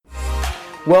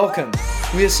Welcome.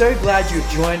 We are so glad you've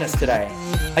joined us today.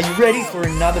 Are you ready for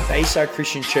another Bayside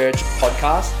Christian Church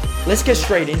podcast? Let's get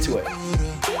straight into it.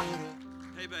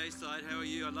 Hey Bayside, how are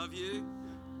you? I love you.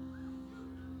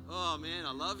 Oh man,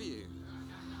 I love you.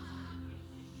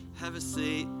 Have a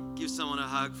seat. Give someone a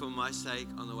hug for my sake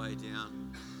on the way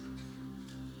down.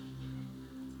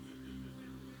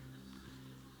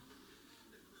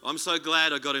 I'm so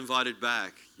glad I got invited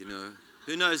back, you know.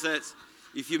 Who knows that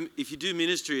if you do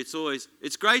ministry,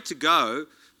 it's great to go,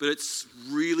 but it's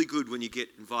really good when you get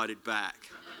invited back.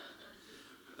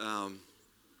 I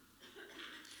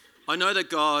know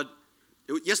that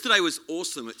yesterday was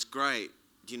awesome. It's great,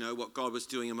 you know, what God was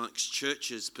doing amongst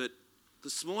churches, but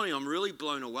this morning I'm really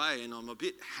blown away and I'm a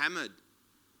bit hammered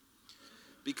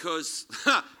because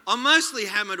I'm mostly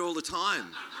hammered all the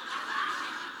time.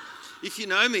 If you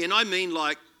know me, and I mean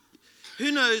like,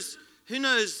 who knows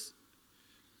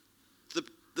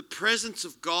the presence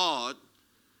of God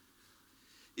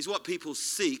is what people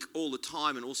seek all the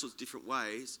time in all sorts of different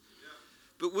ways.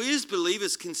 But we as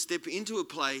believers can step into a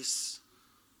place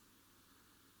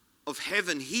of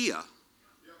heaven here.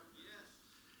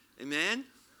 Amen?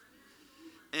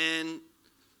 And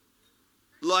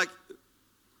like,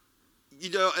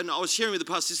 you know, and I was sharing with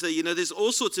the pastor yesterday, you know, there's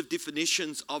all sorts of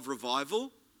definitions of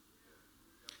revival.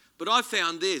 But I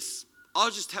found this.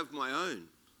 I'll just have my own.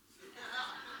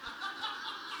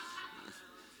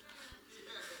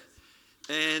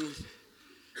 And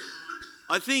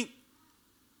I think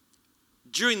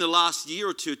during the last year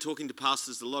or two, talking to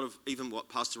pastors, a lot of even what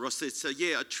Pastor Ross said. So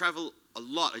yeah, I travel a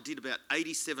lot. I did about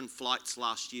 87 flights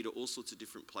last year to all sorts of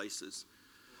different places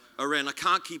around. I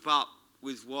can't keep up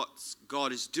with what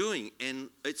God is doing. And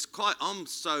I'm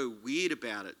so weird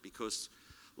about it because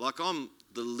like I'm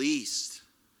the least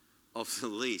of the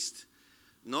least.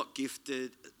 Not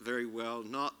gifted very well,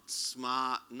 not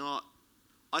smart,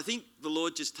 I think the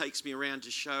Lord just takes me around to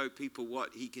show people what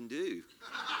He can do.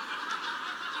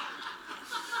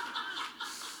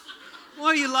 Why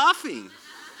are you laughing?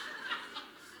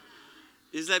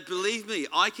 Is that, believe me,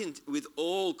 I can with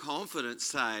all confidence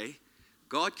say,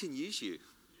 God can use you.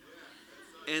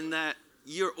 And that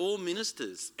you're all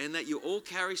ministers and that you all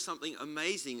carry something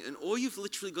amazing and all you've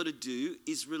literally got to do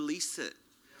is release it.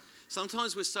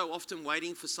 Sometimes we're so often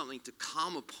waiting for something to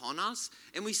come upon us,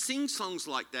 and we sing songs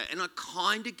like that, and I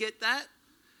kind of get that,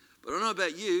 but I don't know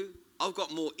about you, I've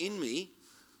got more in me.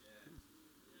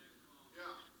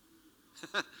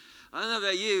 I don't know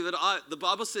about you, but the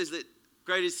Bible says that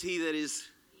great is He that is...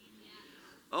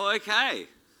 Oh, okay.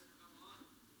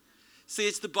 See,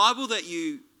 it's the Bible that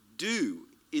you do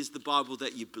is the Bible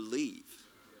that you believe.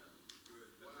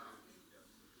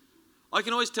 I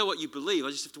can always tell what you believe, I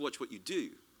just have to watch what you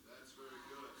do.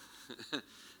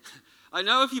 I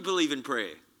know if you believe in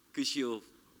prayer because you'll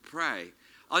pray.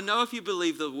 I know if you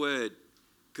believe the word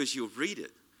because you'll read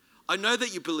it. I know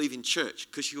that you believe in church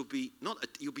because you'll be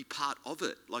part of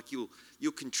it, like you'll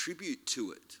contribute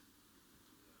to it.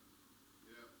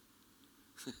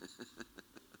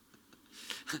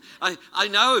 Yeah. I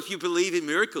know if you believe in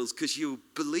miracles because you'll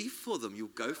believe for them, you'll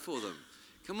go for them.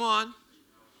 Come on.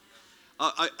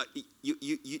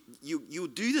 You'll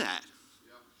do that.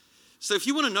 So if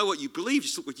you want to know what you believe,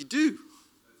 just look what you do. That's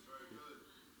very good.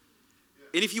 Yeah.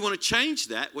 And if you want to change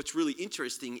that, what's really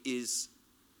interesting is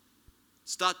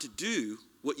start to do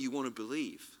what you want to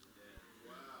believe.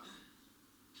 Yeah.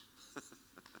 Wow.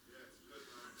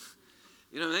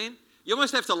 You know what I mean? You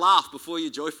almost have to laugh before you're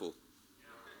joyful.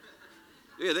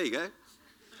 Yeah, there you go.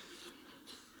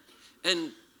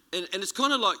 And it's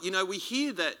kind of like, you know, we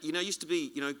hear that, you know, used to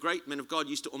be, you know, great men of God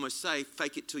used to almost say,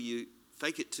 fake it till you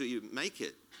make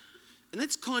it. And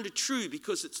that's kind of true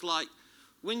because it's like,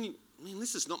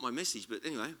 this is not my message, but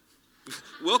anyway,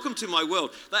 welcome to my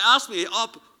world. They asked me,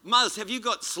 Muzz, have you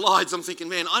got slides? I'm thinking,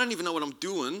 man, I don't even know what I'm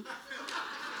doing.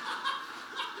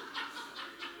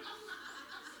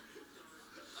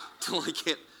 Till I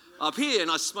get up here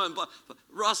and I smile, but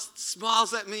Ross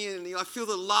smiles at me and I feel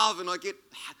the love and I get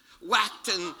whacked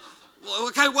and,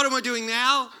 okay, what am I doing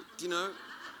now? You know?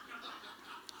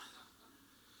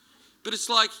 But it's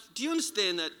like, do you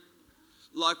understand that?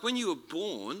 Like when you were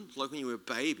born, like when you were a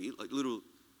baby, like little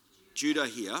Judah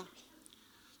here,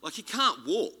 like he can't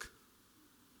walk.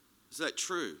 Is that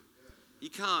true? You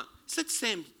can't. Is that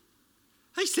Sam?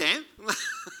 Hey, Sam.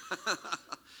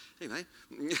 Hey, mate.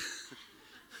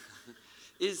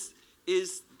 is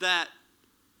that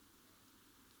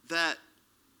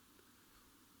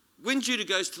when Judah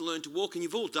goes to learn to walk, and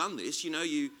you've all done this, you know,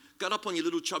 you got up on your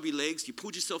little chubby legs, you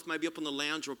pulled yourself maybe up on the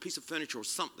lounge or a piece of furniture or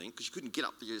something because you couldn't get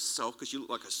up for yourself because you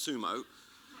look like a sumo.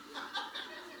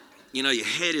 You know, your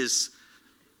head is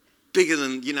bigger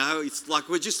than, it's like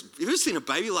you've ever seen a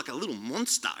baby like a little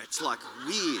monster? It's like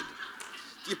weird.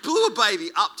 You blew a baby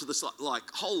up to the side, like,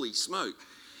 holy smoke.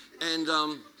 And,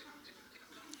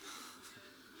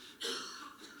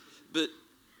 but,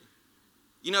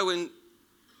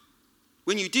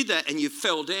 when you did that and you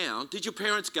fell down, did your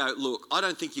parents go, look, I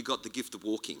don't think you got the gift of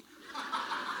walking?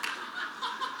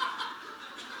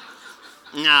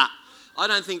 Nah, I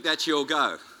don't think that's your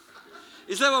go.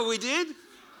 Is that what we did?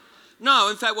 No,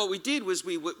 in fact, what we did was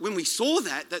when we saw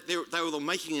that they were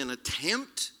making an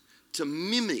attempt to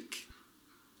mimic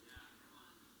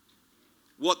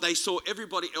what they saw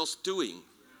everybody else doing,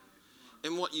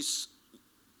 and what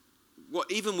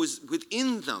even was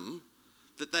within them,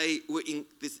 that they were in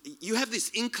this. You have this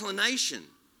inclination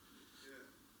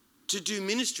to do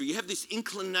ministry. You have this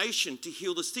inclination to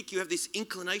heal the sick. You have this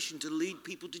inclination to lead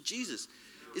people to Jesus.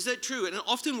 Is that true? And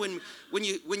often when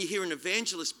you hear an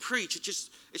evangelist preach,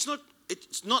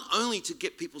 it's not only to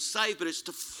get people saved, but it's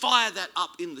to fire that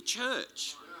up in the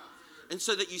church. And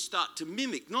so that you start to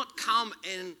mimic, not come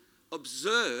and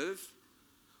observe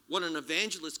what an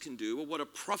evangelist can do or what a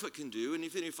prophet can do. And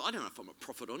if I don't know if I'm a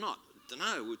prophet or not, I don't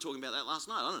know. We were talking about that last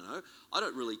night. I don't know. I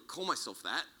don't really call myself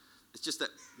that. It's just that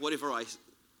whatever I've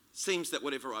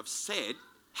said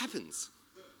happens.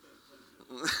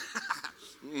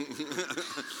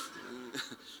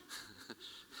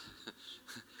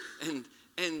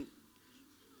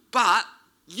 But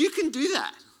you can do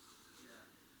that.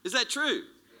 Is that true?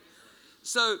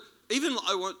 So even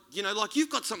like you've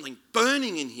got something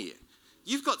burning in here.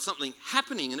 You've got something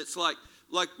happening, and it's like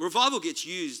revival gets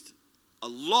used a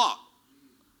lot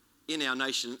in our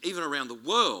nation, even around the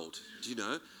world.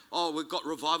 Oh, we've got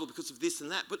revival because of this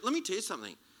and that. But let me tell you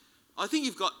something. I think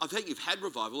you've had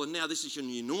revival, and now this is your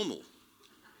new normal.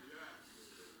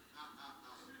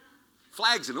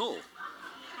 Flags and all.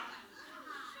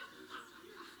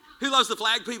 Who loves the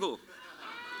flag, people?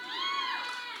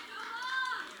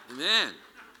 Amen.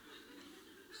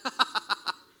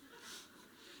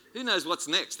 Who knows what's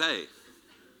next, hey?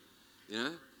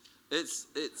 It's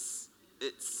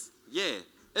yeah.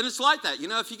 And it's like that,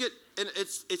 if you get, and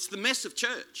it's the mess of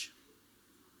church.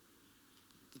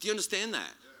 Do you understand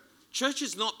that? Church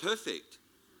is not perfect.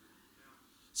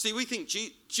 See, we think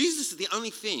Jesus is the only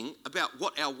thing about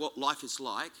what life is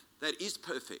like that is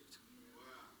perfect.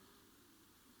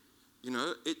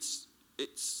 It's.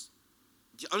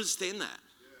 Do you understand that?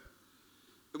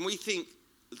 And we think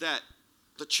that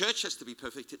the church has to be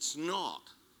perfect. It's not.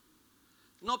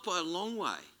 Not by a long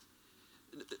way.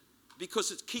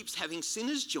 Because it keeps having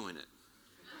sinners join it.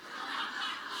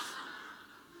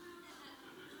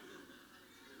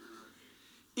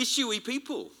 Issue-y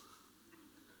people.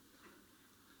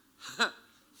 But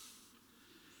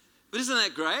isn't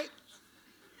that great?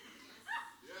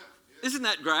 Isn't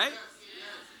that great?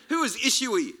 Who is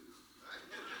issue-y?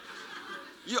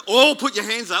 You all put your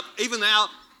hands up, even now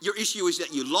your issue is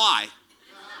that you lie.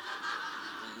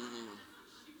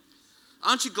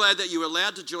 Aren't you glad that you were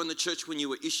allowed to join the church when you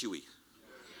were issue-y?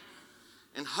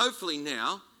 And hopefully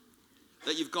now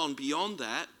that you've gone beyond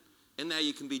that, and now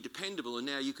you can be dependable, and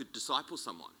now you could disciple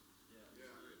someone.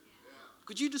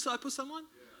 Could you disciple someone?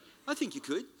 I think you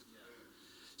could.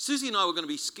 Susie and I were going to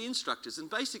be ski instructors, and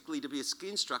basically to be a ski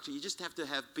instructor, you just have to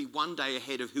be one day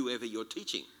ahead of whoever you're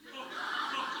teaching.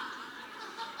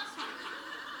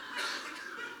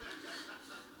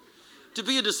 To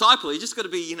be a disciple, you just got to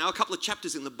be, a couple of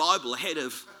chapters in the Bible ahead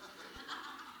of.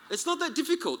 It's not that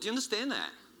difficult. Do you understand that?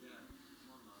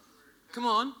 Come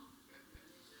on.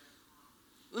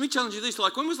 Let me challenge you this.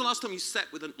 Like, when was the last time you sat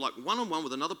with one-on-one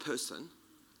with another person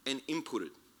and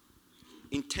inputted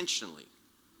intentionally?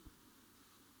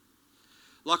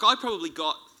 Like,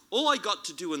 all I got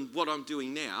to do in what I'm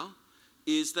doing now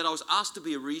is that I was asked to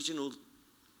be a regional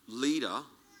leader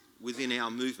within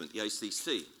our movement, the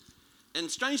ACC. And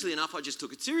strangely enough, I just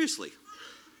took it seriously.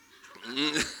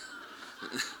 And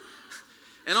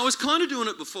I was kind of doing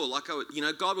it before. Like,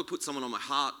 God would put someone on my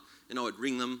heart, and I would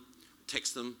ring them,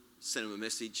 text them, send them a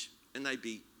message, and they'd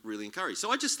be really encouraged.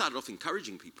 So I just started off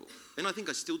encouraging people. And I think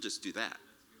I still just do that.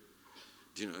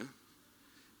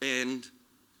 And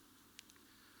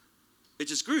it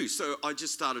just grew. So I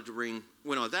just started to ring,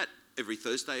 every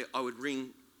Thursday, I would ring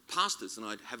pastors, and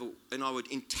I would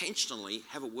intentionally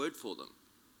have a word for them.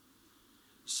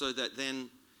 So that then,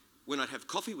 when I'd have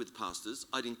coffee with pastors,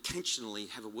 I'd intentionally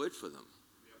have a word for them.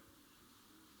 Yep.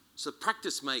 So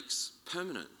practice makes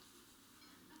permanent.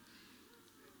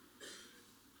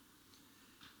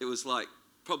 It was like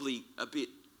probably a bit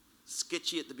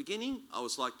sketchy at the beginning. I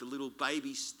was like the little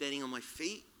baby standing on my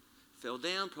feet, fell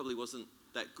down, probably wasn't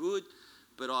that good,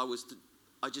 but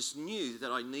I just knew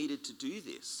that I needed to do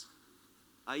this.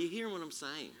 Are you hearing what I'm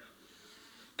saying?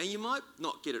 And you might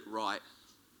not get it right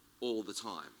all the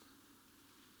time.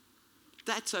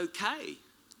 That's okay.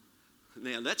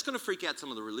 Now, that's going to freak out some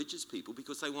of the religious people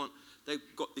because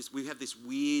we have this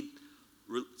weird,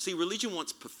 religion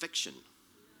wants perfection.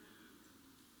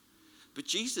 But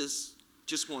Jesus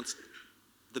just wants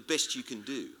the best you can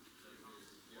do.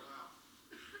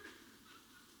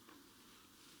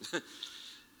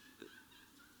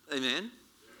 Amen.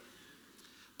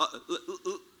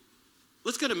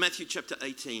 Let's go to Matthew chapter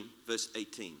 18, verse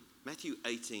 18. Matthew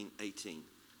 18, 18.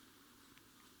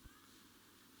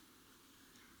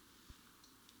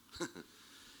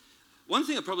 One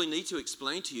thing I probably need to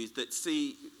explain to you is that,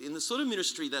 see, in the sort of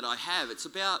ministry that I have, it's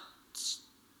about,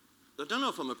 I don't know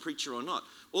if I'm a preacher or not,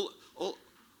 or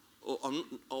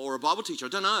a Bible teacher, I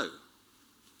don't know.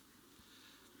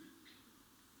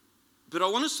 But I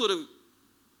want to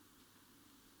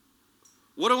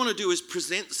what I want to do is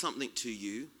present something to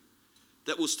you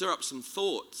that will stir up some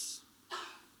thoughts.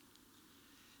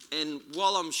 And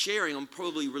while I'm sharing, I'm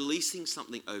probably releasing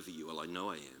something over you. Well, I know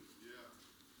I am.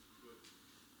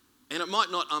 And it might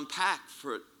not unpack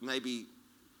for maybe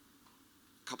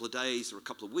a couple of days or a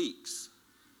couple of weeks.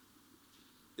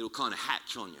 It'll kind of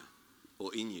hatch on you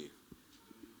or in you.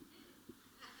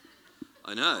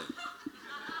 I know.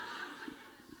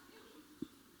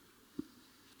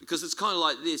 Because it's kind of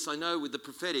like this. I know with the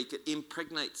prophetic, it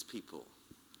impregnates people.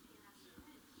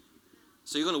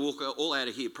 So you're going to walk all out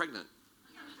of here pregnant.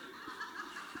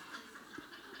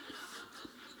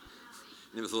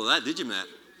 Never thought of that, did you, Matt?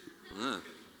 No.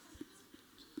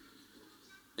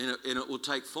 And it will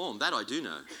take form. That I do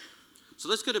know. So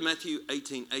let's go to Matthew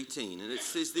 18, 18. And it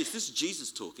says this. This is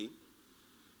Jesus talking.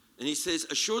 And he says,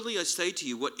 "Assuredly I say to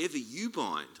you, whatever you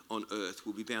bind on earth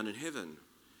will be bound in heaven.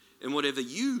 And whatever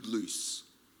you loose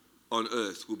on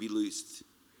earth will be loosed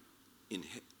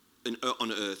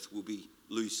on earth will be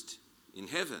loosed in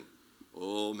heaven."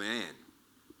 Oh, man.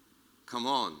 Come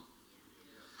on.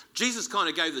 Jesus kind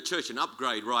of gave the church an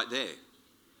upgrade right there.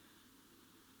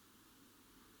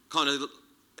 Kind of,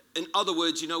 in other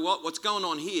words, you know what? What's going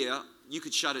on here, you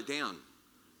could shut it down.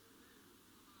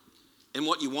 And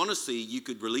what you want to see, you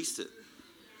could release it.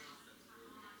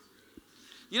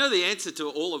 You know, the answer to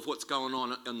all of what's going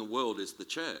on in the world is the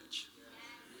church.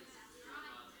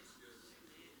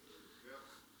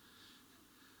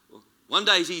 One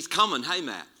day he's coming, hey,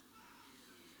 Matt.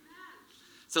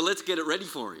 So let's get it ready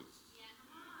for him.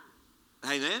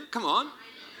 Hey, man, come on.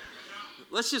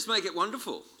 Let's just make it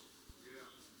wonderful.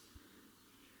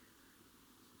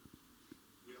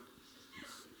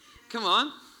 Come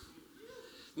on.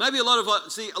 Maybe a lot of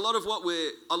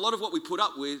what we put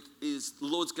up with is the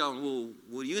Lord's going, well,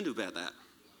 what are you going to do about that?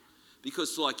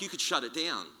 Because you could shut it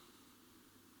down.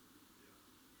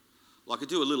 Like I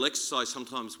do a little exercise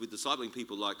sometimes with discipling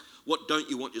people, like, what don't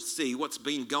you want to see? What's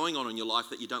been going on in your life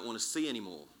that you don't want to see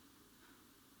anymore?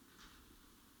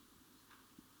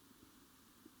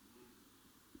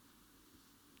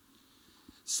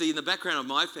 See, in the background of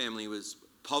my family was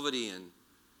poverty and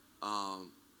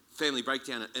family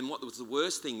breakdown. And what was the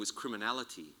worst thing was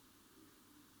criminality.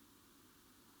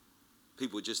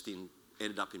 People just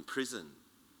ended up in prison.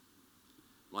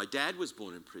 My dad was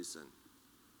born in prison.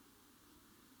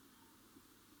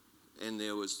 And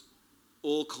there was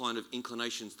all kind of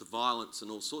inclinations to violence and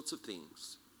all sorts of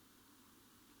things.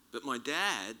 But my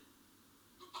dad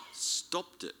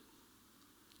stopped it.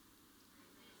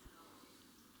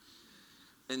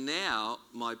 And now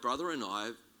my brother and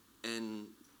I and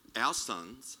our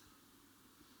sons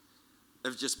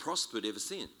have just prospered ever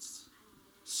since.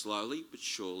 Slowly but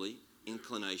surely,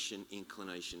 inclination.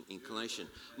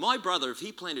 My brother, if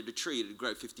he planted a tree, it'd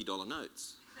grow $50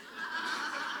 notes.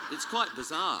 It's quite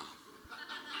bizarre.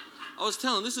 I was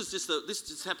telling, this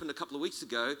just happened a couple of weeks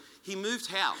ago. He moved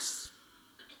house.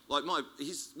 Like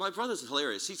my brother's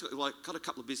hilarious. He's got a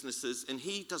couple of businesses, and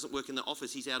he doesn't work in the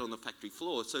office. He's out on the factory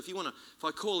floor. So if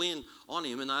I call in on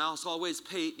him and I ask, "Oh, where's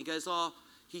Pete?" And he goes, "Oh,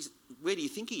 where do you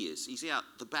think he is?" He's out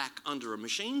the back under a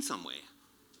machine somewhere.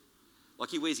 Like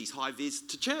he wears his high vis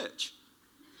to church.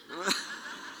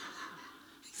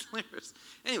 He's hilarious.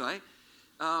 Anyway,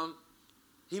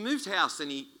 he moved house and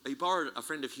he borrowed a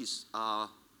friend of his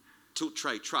tilt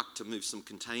tray truck to move some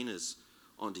containers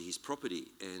onto his property.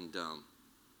 And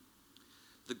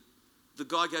the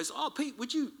guy goes, "Oh, Pete,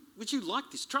 would you like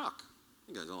this truck?"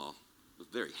 He goes, "Oh, it's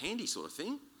a very handy sort of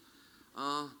thing.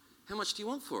 How much do you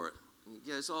want for it?" And he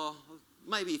goes, "Oh,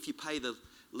 maybe if you pay the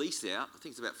lease out, I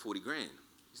think it's about 40 grand.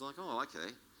 He's like, "Oh,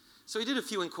 okay." So he did a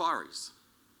few inquiries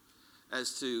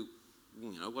as to,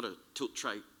 what a tilt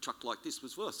tray truck like this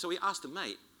was worth. So he asked a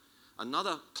mate,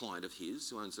 another client of his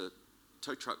who owns a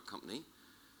tow truck company,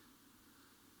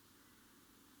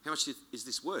 how much is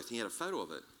this worth? He had a photo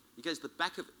of it. He goes, the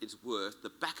back of it is worth, the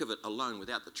back of it alone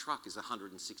without the truck is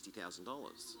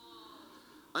 $160,000.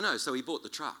 I know, so he bought the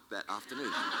truck that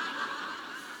afternoon.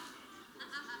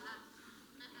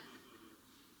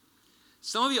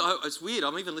 Some of you, it's weird,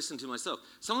 I'm even listening to myself.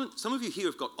 Some of you here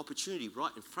have got opportunity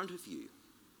right in front of you.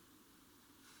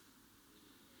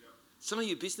 Some of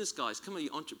you business guys, some of you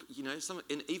entrepreneurs,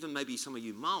 and even maybe some of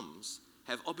you mums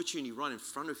have opportunity right in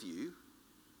front of you.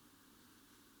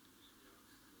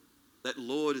 That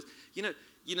Lord,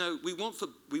 we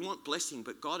want blessing,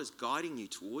 but God is guiding you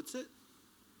towards it.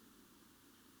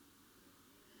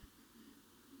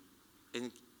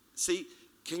 And see,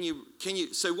 can you?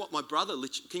 So what my brother?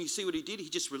 Can you see what he did? He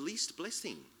just released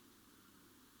blessing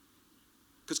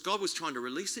because God was trying to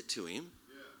release it to him.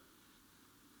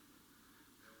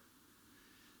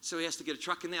 So he has to get a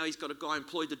truck, and now he's got a guy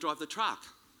employed to drive the truck.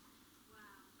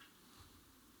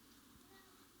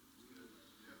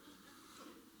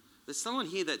 There's someone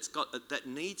here that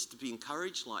needs to be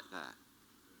encouraged like that.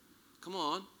 Come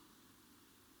on.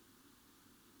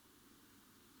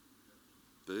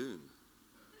 Boom.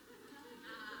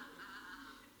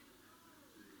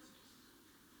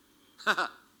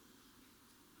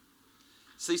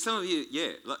 See, some of you,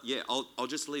 I'll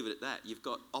just leave it at that. You've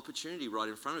got opportunity right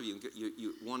in front of you.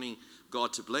 You're wanting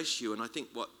God to bless you. And I think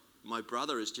what my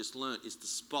brother has just learnt is to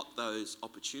spot those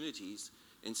opportunities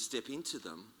and step into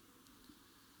them.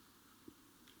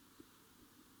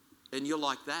 And you're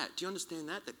like that. Do you understand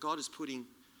that? That God is putting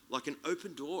like an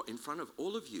open door in front of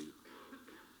all of you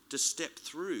to step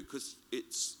through, because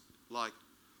it's like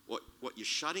what you're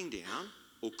shutting down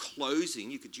or closing,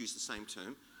 you could use the same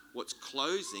term. What's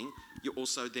closing, you're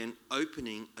also then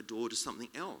opening a door to something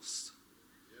else.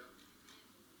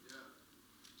 Yeah.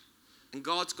 And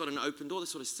God's got an open door.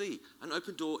 That's what I see. An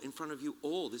open door in front of you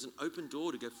all. There's an open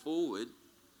door to go forward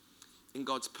in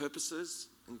God's purposes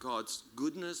and God's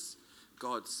goodness,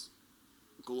 God's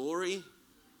glory,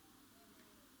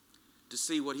 to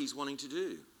see what he's wanting to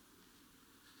do.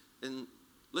 And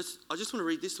I just want to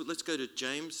read this. Let's go to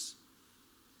James.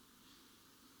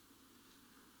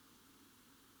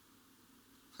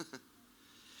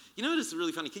 You know what is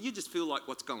really funny? Can you just feel like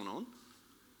what's going on?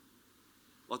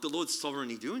 Like the Lord's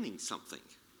sovereignly doing something.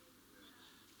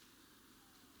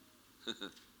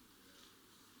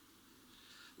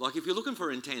 Like if you're looking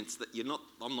for intense,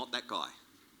 I'm not that guy.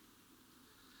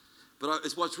 But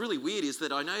what's really weird is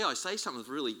that I know I say something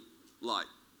really like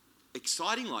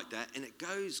exciting like that, and it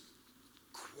goes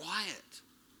quiet.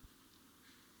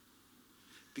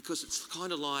 Because it's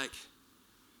kind of like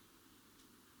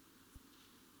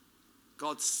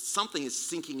something is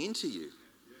sinking into you.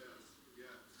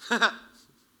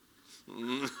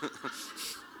 Yes.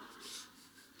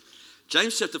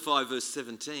 James chapter 5 verse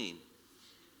 17.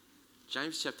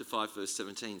 James chapter 5 verse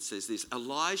 17 says this: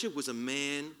 Elijah was a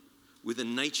man with a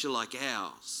nature like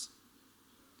ours,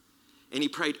 and he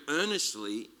prayed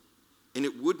earnestly, and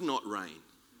it would not rain.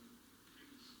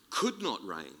 Could not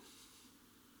rain.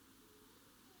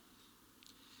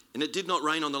 And it did not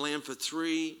rain on the land for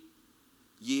 3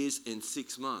 years and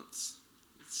 6 months.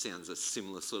 It sounds a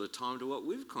similar sort of time to what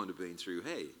we've kind of been through,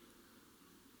 hey?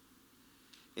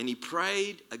 And he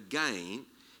prayed again,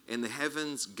 and the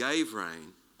heavens gave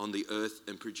rain on the earth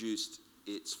and produced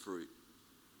its fruit.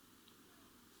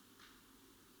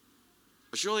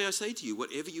 Surely I say to you,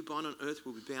 whatever you bind on earth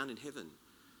will be bound in heaven,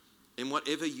 and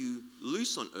whatever you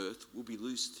loose on earth will be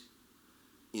loosed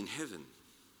in heaven.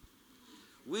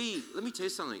 Let me tell you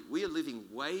something, we are living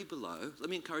way below. Let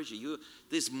me encourage you,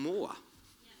 there's more.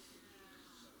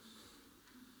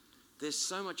 There's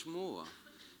so much more.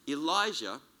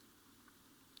 Elijah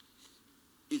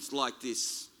is like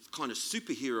this kind of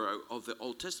superhero of the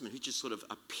Old Testament who just sort of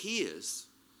appears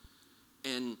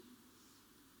and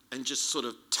just sort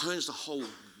of turns the whole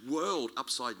world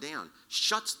upside down,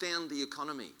 shuts down the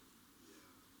economy.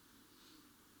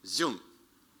 Zoom.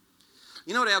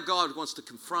 You know what? Our God wants to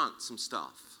confront some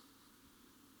stuff.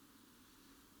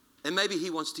 And maybe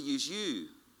he wants to use you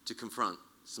to confront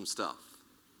some stuff.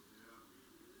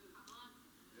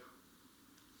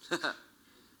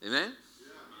 Amen?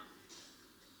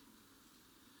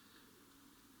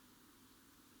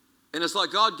 And it's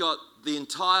like God got the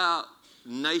entire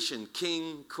nation,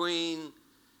 king, queen,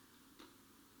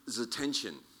 his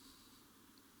attention.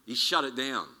 He shut it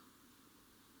down.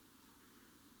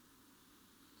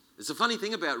 It's a funny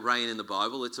thing about rain in the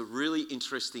Bible. It's a really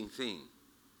interesting thing.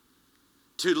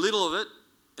 Too little of it,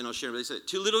 and I'll share what they said.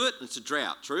 Too little of it, and it's a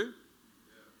drought, true? Yeah.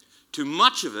 Too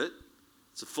much of it,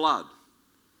 it's a flood.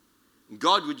 And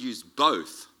God would use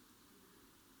both.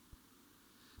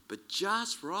 But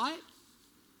just right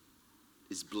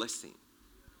is blessing.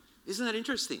 Isn't that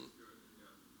interesting?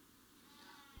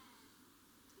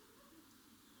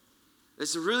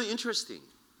 It's really interesting.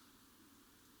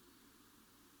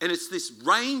 And it's this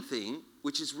rain thing,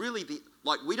 which is really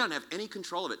we don't have any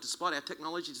control of it, despite our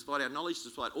technology, despite our knowledge,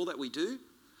 despite all that we do.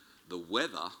 The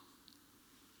weather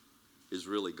is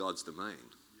really God's domain.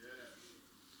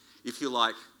 If you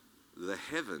like, the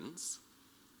heavens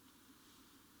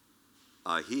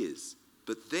are his.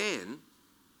 But then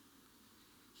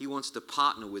he wants to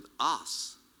partner with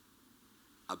us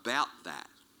about that.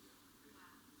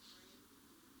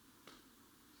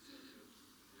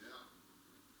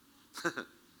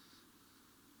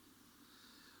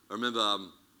 I remember a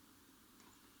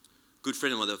good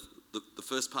friend of mine, the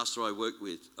first pastor I worked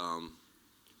with,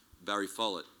 Barry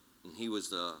Follett, and he was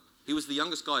the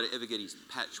youngest guy to ever get his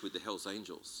patch with the Hells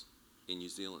Angels in New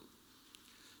Zealand.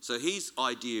 So his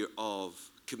idea of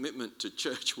commitment to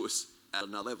church was at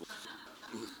another level.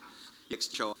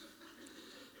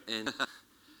 And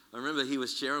I remember he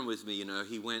was sharing with me,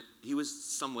 he was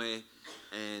somewhere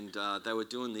and they were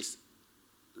doing this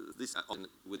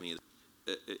with me.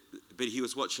 But he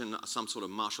was watching some sort of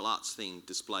martial arts thing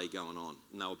display going on.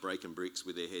 And they were breaking bricks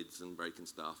with their heads and breaking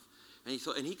stuff. And he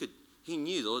thought, he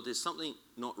knew, Lord, there's something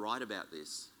not right about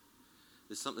this.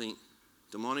 There's something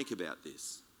demonic about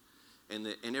this.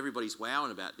 And everybody's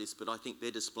wowing about this, but I think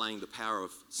they're displaying the power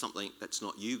of something that's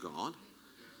not you, God.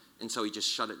 And so he just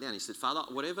shut it down. He said, Father,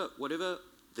 whatever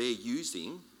they're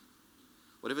using,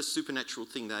 whatever supernatural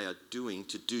thing they are doing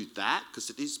to do that, because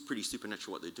it is pretty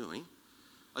supernatural what they're doing,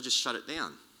 I just shut it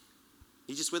down.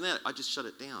 He just went there, I just shut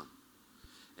it down.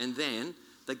 And then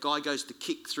the guy goes to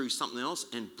kick through something else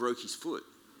and broke his foot.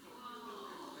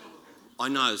 I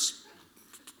know it's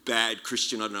bad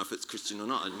Christian. I don't know if it's Christian or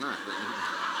not. I don't know.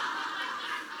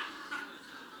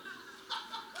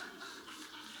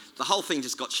 The whole thing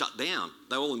just got shut down.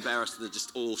 They were all embarrassed. They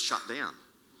just all shut down.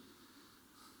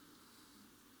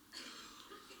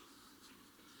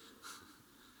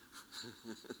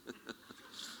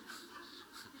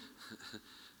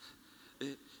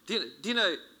 Do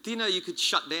you know you could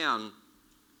shut down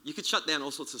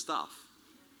all sorts of stuff?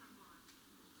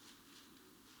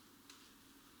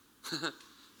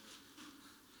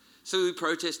 So we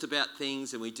protest about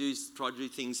things and we try to do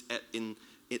things at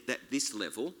this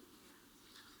level,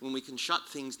 when we can shut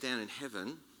things down in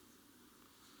heaven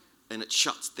and it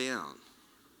shuts down.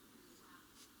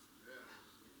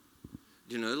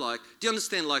 Do you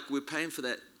understand, we're paying for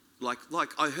that, like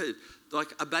I heard,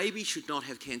 a baby should not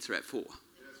have cancer at 4.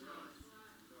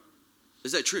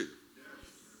 Is that true?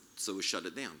 So we shut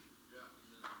it down.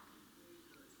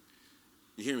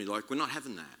 You hear me? We're not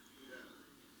having that.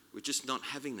 We're just not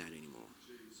having that anymore.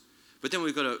 But then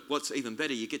we've got what's even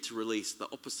better, you get to release the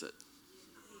opposite.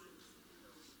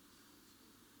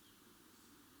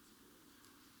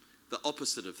 The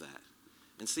opposite of that.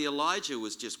 And see, Elijah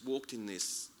was just walked in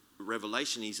this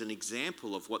revelation. He's an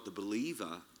example of what the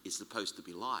believer is supposed to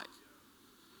be like.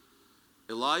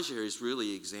 Elijah is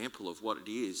really an example of what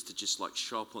it is to just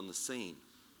show up on the scene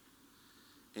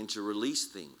and to release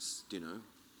things, And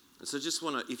so just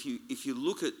want to, if you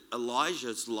look at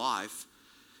Elijah's life,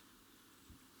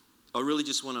 I really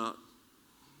just want to,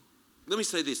 let me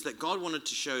say this, that God wanted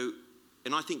to show,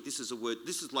 and I think this is a word,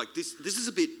 this is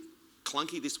a bit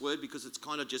clunky, this word, because it's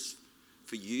kind of just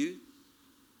for you.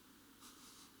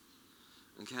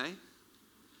 Okay?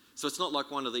 So it's not like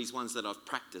one of these ones that I've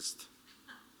practiced.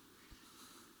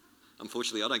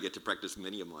 Unfortunately, I don't get to practice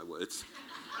many of my words.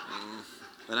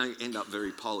 They don't end up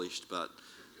very polished, but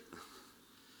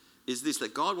is this,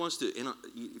 that God wants to,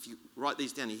 if you write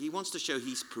these down, he wants to show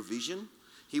his provision,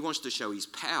 he wants to show his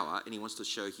power, and he wants to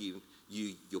show you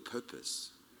your purpose.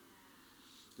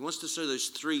 He wants to show those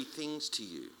 3 things to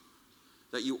you.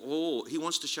 He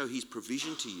wants to show his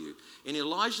provision to you. And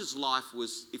Elijah's life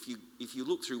was, if you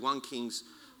look through 1 Kings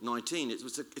 19,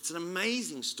 it's an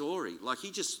amazing story.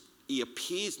 He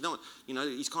appears,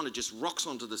 he's kind of just rocks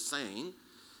onto the scene,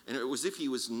 and it was as if he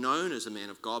was known as a man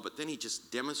of God, but then he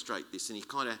just demonstrates this, and he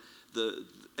kind of,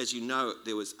 as you know,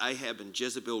 there was Ahab and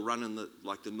Jezebel running the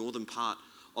northern part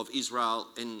of Israel,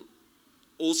 and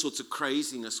all sorts of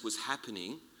craziness was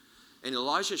happening, and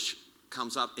Elijah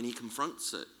comes up and he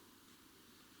confronts it.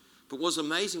 But what's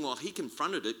amazing, while he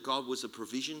confronted it, God was a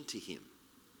provision to him.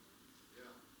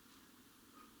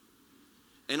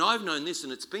 And I've known this,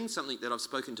 and it's been something that I've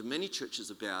spoken to many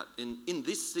churches about. And in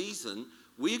this season,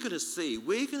 we're going to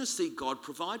see God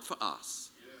provide for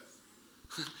us.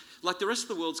 Yes. The rest of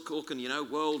the world's talking,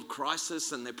 world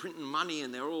crisis, and they're printing money,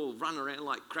 and they're all running around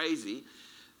like crazy.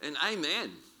 And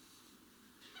amen.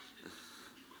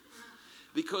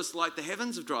 Because the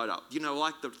heavens have dried up,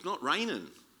 it's not raining.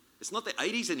 It's not the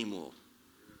 80s anymore.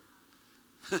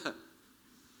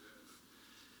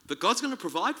 But God's going to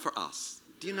provide for us.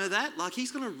 Do you know that? Like,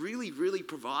 he's going to really, really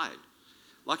provide.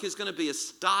 Like, there's going to be a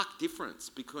stark difference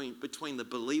between the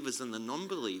believers and the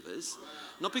non-believers.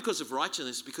 Not because of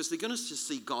righteousness, because they're going to just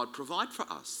see God provide for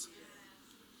us.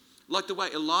 Like the way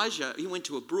Elijah, he went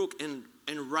to a brook and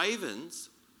ravens,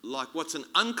 like what's an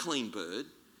unclean bird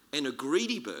and a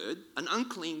greedy bird, an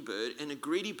unclean bird and a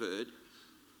greedy bird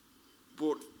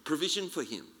brought provision for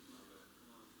him.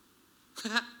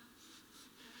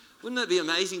 Wouldn't that be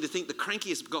amazing to think the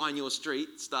crankiest guy in your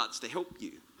street starts to help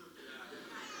you?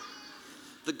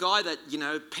 The guy that,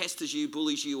 pesters you,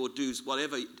 bullies you, or does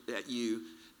whatever at you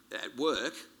at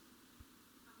work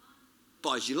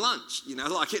buys you lunch.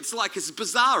 It's as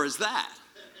bizarre as that.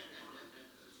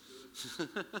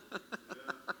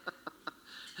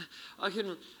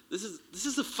 This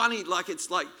is a funny, do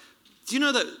you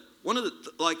know that one of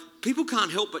the, people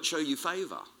can't help but show you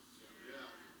favour?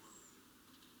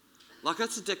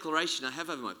 That's a declaration I have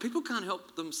over my... People can't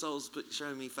help themselves but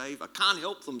show me favour. Can't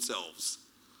help themselves.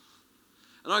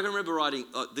 And I can remember writing...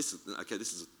 this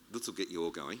will get you all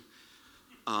going.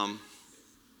 I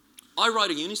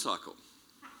ride a unicycle.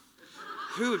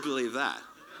 Who would believe that?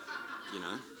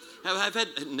 I've had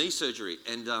knee surgery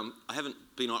and I haven't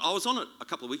been on... I was on it a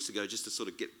couple of weeks ago just to sort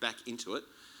of get back into it.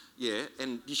 Yeah,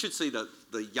 and you should see the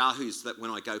yahoos that when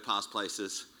I go past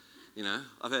places,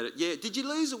 I've had it. Yeah, did you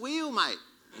lose a wheel, mate?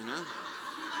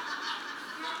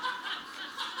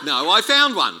 No, I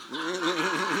found one.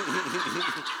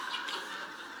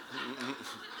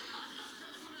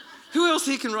 Who else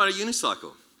here can ride a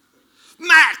unicycle?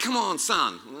 Matt, come on,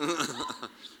 son.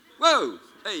 Whoa,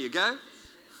 there you go.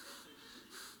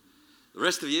 The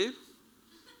rest of you?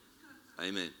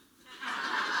 Amen.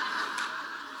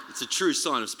 It's a true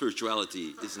sign of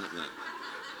spirituality, isn't it, mate?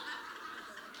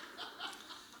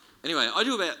 Anyway,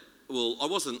 I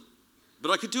wasn't,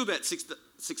 but I could do about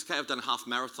 6K. I've done a half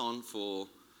marathon for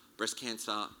breast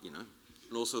cancer, and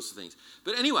all sorts of things.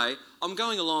 But anyway, I'm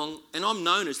going along, and I'm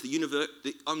known as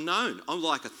I'm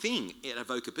like a thing at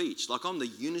Avoca Beach. Like, I'm the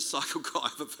unicycle guy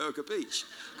of Avoca Beach.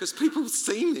 Because people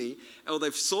see me, or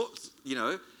they've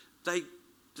they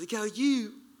go,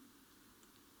 you...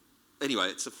 Anyway,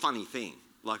 it's a funny thing.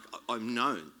 Like, I'm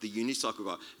known, the unicycle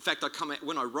guy. In fact, I come out,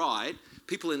 when I ride,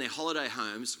 people in their holiday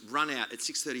homes run out at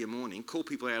 6:30 in the morning, call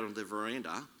people out on the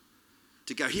veranda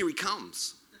to go, here he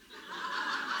comes.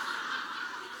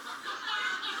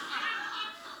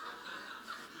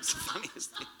 It's the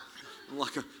funniest thing. I'm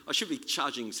like, I should be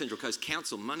charging Central Coast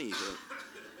Council money.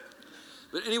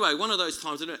 But anyway, one of those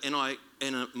times, a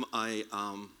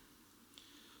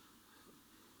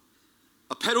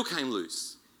pedal came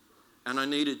loose. And I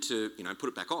needed to, put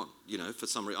it back on, for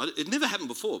some reason. It never happened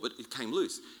before, but it came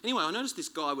loose. Anyway, I noticed this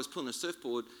guy was pulling a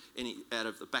surfboard out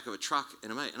of the back of a truck,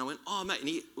 and I went, oh, mate, and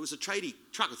it was a tradie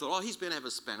truck. I thought, he's going to have a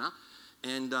spanner.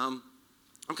 And I'm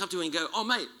come to him and go, oh,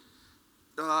 mate,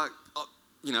 I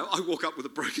walk up with a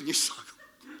broken unicycle.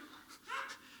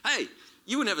 Hey,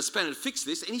 you wouldn't have a spanner to fix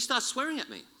this. And he starts swearing at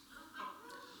me.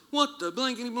 What the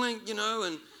blankety blank,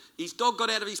 and... His dog got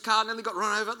out of his car and nearly got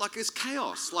run over. Like, it's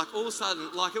chaos. Like, all of a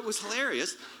sudden, it was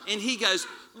hilarious. And he goes,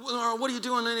 well, what are you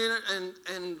doing?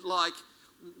 And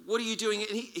what are you doing?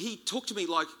 And he talked to me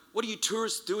like, what are you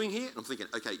tourists doing here? And I'm thinking,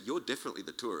 okay, you're definitely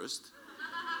the tourist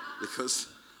because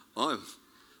I'm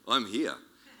here.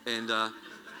 And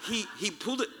he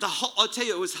pulled it. I'll tell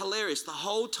you, it was hilarious. The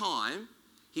whole time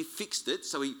he fixed it.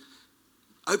 So he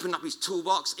opened up his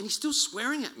toolbox and he's still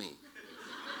swearing at me.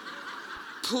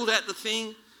 Pulled out the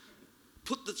thing.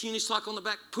 Put the unicycle on the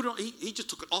back, put it on, he just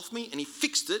took it off me and he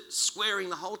fixed it, swearing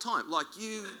the whole time. Like,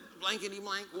 you blankety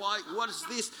blank, why, what is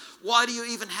this? Why do you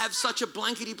even have such a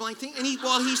blankety blank thing? And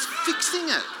while he's fixing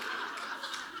it.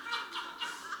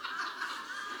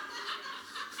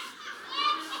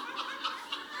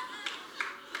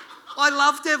 I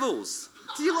love devils.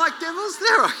 Do you like devils?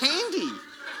 They're handy.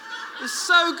 They're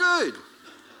so good.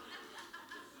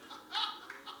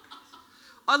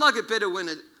 I like it better when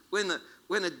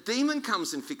a demon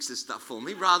comes and fixes stuff for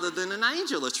me rather than an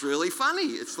angel. It's really funny.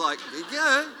 It's like,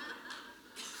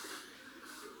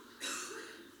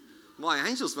 my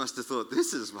angels must have thought,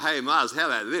 hey Mars, how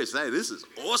about this? Hey, this is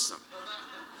awesome.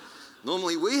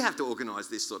 Normally we have to organise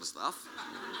this sort of stuff.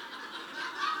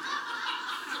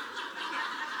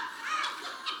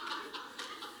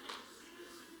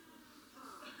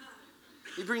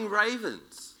 You bring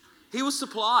ravens. He will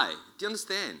supply. Do you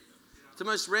understand? The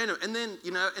most random. And then,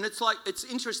 and it's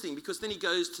interesting because then he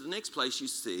goes to the next place you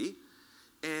see,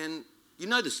 and you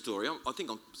know the story. I think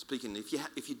I'm speaking, if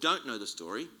you don't know the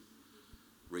story,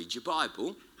 read your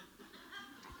Bible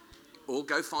Or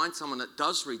go find someone that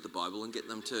does read the Bible and get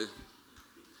them to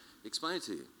explain it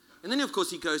to you. And then, of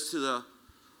course, he goes to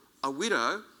a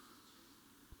widow.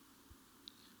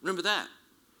 Remember that?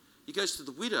 He goes to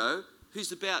the widow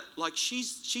who's about, like,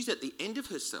 she's at the end of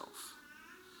herself.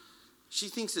 She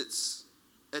thinks it's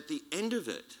at the end of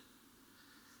it.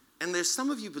 And there's some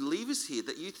of you believers here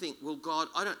that you think, well, God,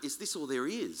 is this all there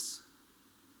is?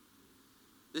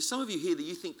 There's some of you here that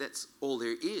you think that's all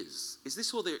there is. Is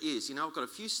this all there is? You know, I've got a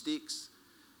few sticks.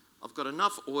 I've got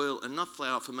enough oil, enough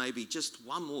flour for maybe just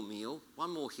one more meal,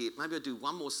 one more hit. Maybe I'll do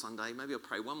one more Sunday. Maybe I'll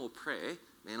pray one more prayer.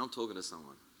 Man, I'm talking to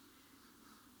someone.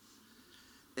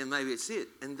 And maybe it's it.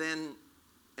 And then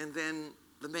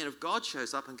the man of God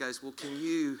shows up and goes, well, can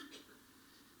you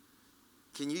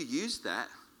use that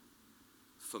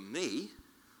for me?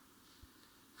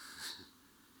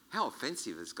 How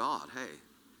offensive is God, hey?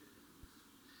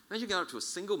 Imagine going up to a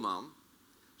single mum.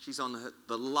 She's on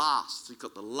the last. She's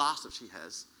got the last that she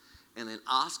has. And then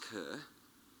ask her,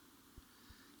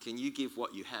 can you give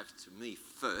what you have to me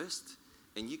first?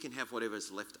 And you can have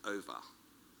whatever's left over.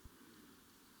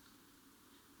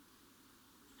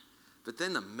 But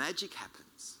then the magic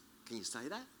happens. Can you say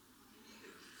that?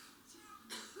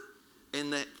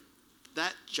 And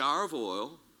that jar of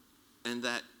oil and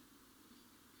that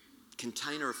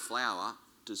container of flour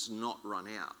does not run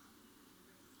out.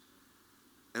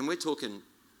 And we're talking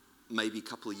maybe a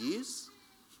couple of years.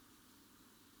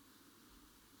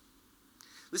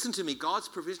 Listen to me, God's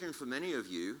provision for many of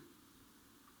you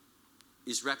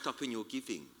is wrapped up in your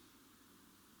giving.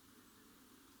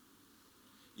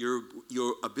 Your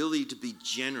ability to be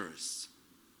generous.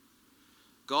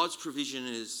 God's provision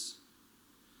is,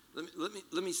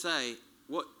 let me say,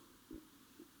 what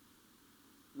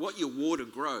your water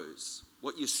grows,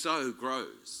 what you sow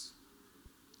grows.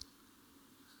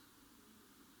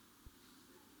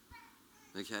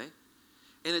 Okay?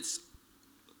 And it's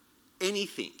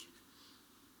anything.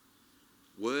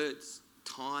 Words,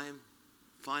 time,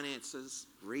 finances,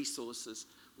 resources,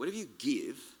 whatever you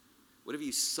give, whatever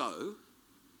you sow,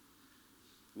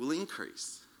 will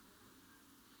increase.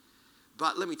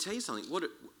 But let me tell you something.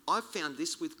 I've found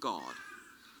this with God.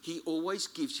 He always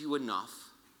gives you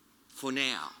enough for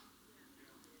now.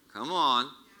 Come on.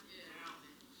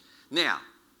 Now,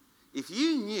 if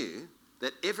you knew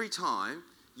that every time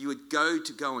you would go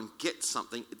and get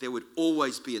something, there would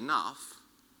always be enough,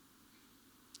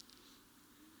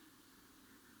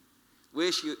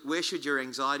 where should your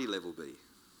anxiety level be?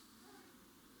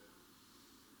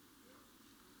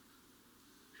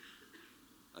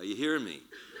 Are you hearing me?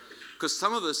 Because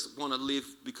some of us want to live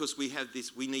because we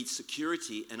need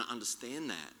security, and I understand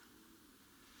that.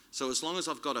 So as long as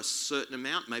I've got a certain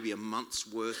amount, maybe a month's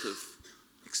worth of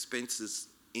expenses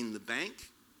in the bank,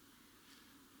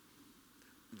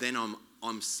 then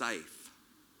I'm safe.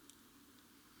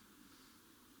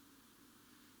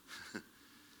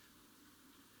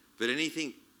 But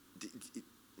anything,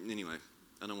 anyway,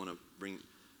 I don't want to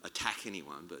attack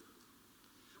anyone, but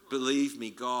believe me,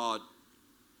 God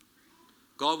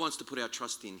wants to put our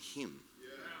trust in Him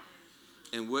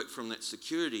and work from that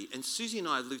security. And Susie and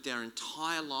I have lived our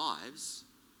entire lives,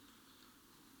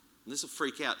 and this will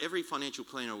freak out. Every financial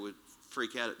planner would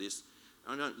freak out at this.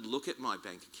 I don't look at my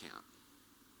bank account.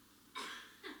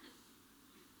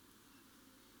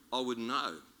 I wouldn't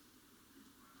know.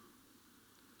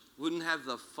 Wouldn't have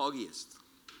the foggiest.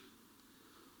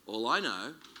 All I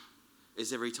know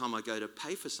is every time I go to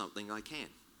pay for something, I can.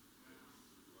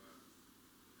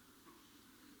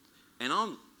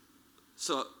 And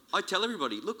so I tell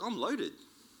everybody, look, I'm loaded.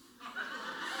 As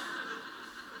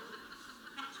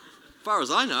far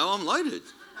as I know, I'm loaded.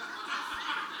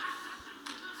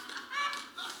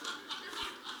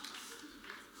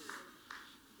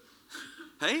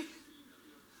 Hey?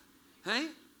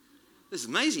 This is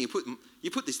amazing.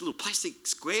 You put this little plastic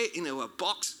square into a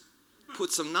box,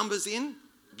 put some numbers in,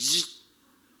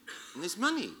 and there's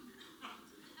money.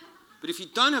 But if you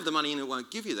don't have the money in, it won't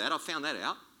give you that. I found that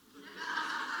out.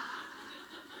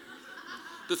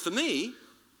 But for me,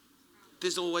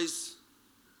 there's always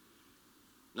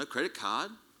no credit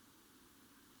card.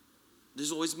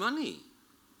 There's always money.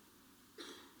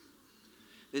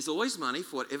 There's always money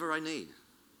for whatever I need.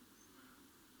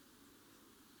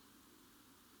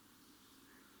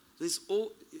 There's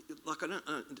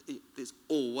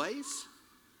always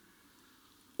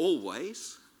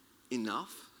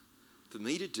enough for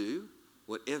me to do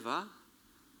whatever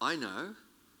I know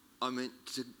I'm meant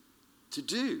to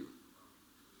do.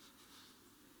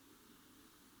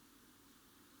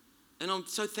 And I'm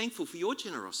so thankful for your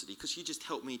generosity, because you just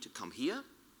helped me to come here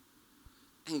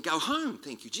and go home.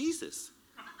 Thank you, Jesus.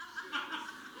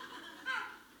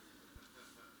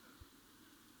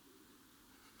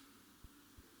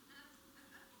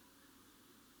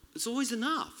 There's always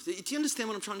enough. Do you understand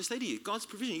what I'm trying to say to you? God's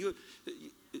provision.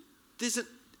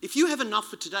 If you have enough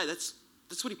for today, that's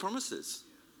what he promises.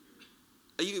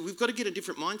 We've got to get a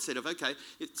different mindset of, okay,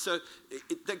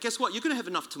 guess what? You're going to have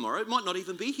enough tomorrow. It might not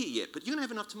even be here yet, but you're going to have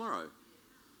enough tomorrow.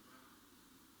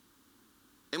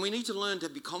 And we need to learn to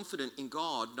be confident in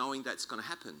God, knowing that's going to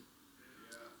happen.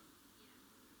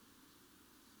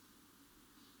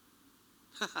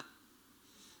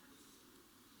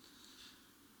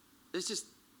 It's just,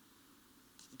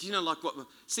 do you know, like what?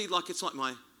 See, like it's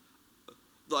like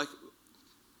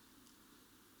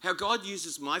how God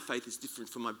uses my faith is different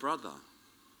from my brother,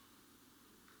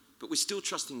 but we're still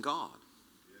trusting God.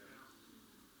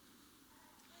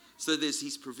 So there's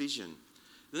his provision.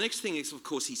 The next thing is, of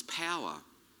course, his power.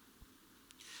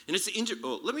 And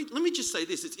let me just say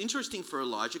this. It's interesting for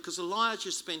Elijah because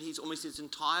Elijah spent almost his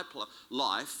entire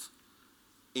life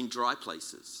in dry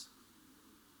places.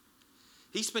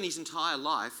 He spent his entire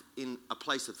life in a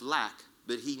place of lack,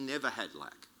 but he never had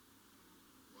lack.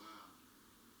 Wow.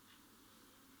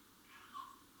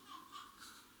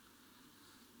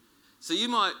 So you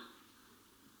might.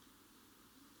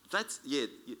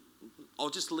 I'll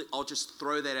just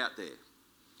throw that out there.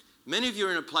 Many of you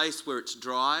are in a place where it's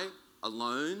dry,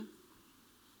 alone,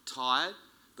 tired,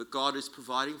 but God is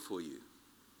providing for you.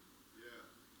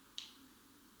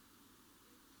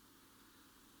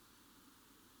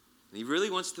 And he really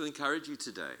wants to encourage you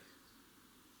today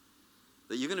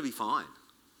that you're going to be fine.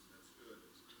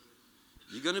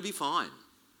 You're going to be fine.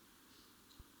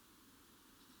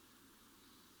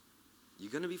 You're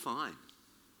going to be fine.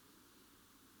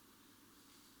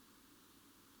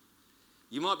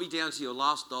 You might be down to your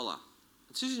last dollar.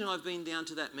 And Susie and I have been down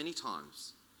to that many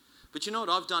times. But you know what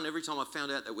I've done every time I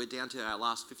found out that we're down to our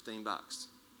last $15?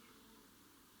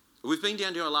 We've been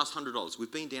down to our last $100. We've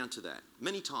been down to that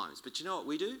many times. But you know what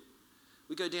we do?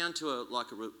 We go down to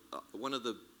one of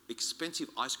the expensive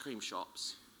ice cream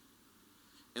shops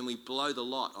and we blow the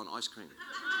lot on ice cream.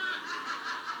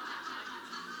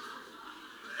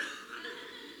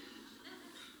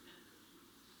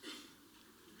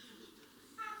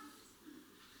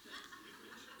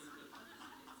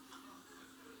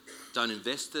 Don't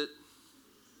invest it.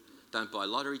 Don't buy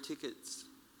lottery tickets.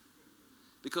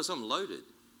 Because I'm loaded.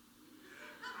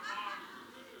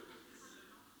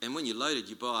 And when you're loaded,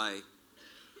 you buy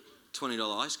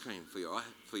 $20 ice cream for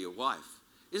your wife.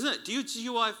 Isn't it? Do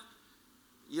your wife,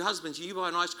 your husband, do you buy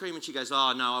an ice cream and she goes,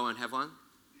 oh, no, I won't have one?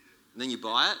 And then you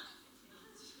buy it.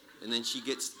 And then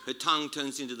her tongue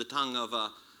turns into the tongue of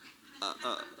a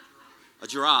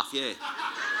giraffe, yeah.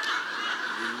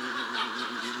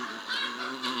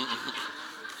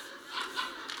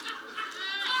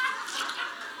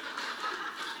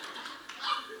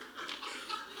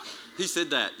 Who said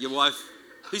that? Your wife?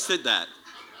 Who said that?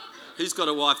 Who's got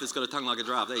a wife that's got a tongue like a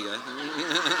giraffe? There you go.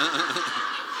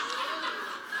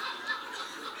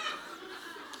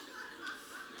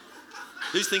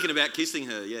 Who's thinking about kissing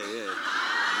her? Yeah.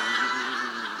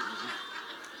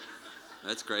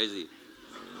 That's crazy.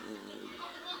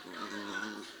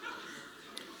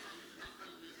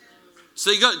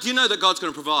 So do you know that God's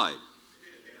going to provide?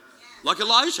 Like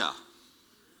Elijah.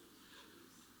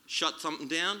 Shut something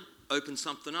down, open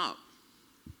something up.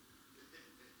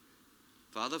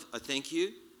 Father, I thank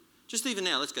you. Just even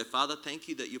now, let's go. Father, thank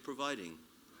you that you're providing.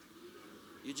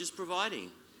 You're just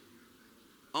providing.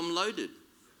 I'm loaded.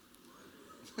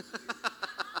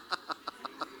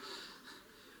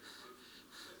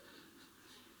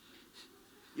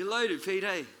 You're loaded, Pete,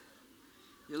 hey?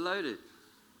 You're loaded.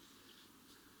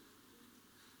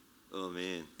 Oh,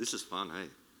 man, this is fun, hey?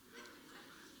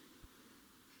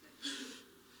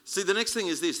 See, the next thing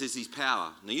is his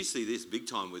power. Now, you see this big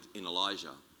time in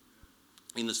Elijah.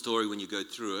 In the story, when you go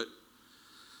through it,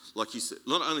 like you said,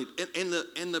 not only,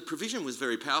 and the provision was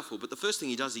very powerful, but the first thing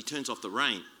he does, he turns off the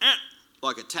rain,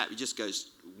 like a tap. He just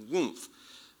goes, woomph.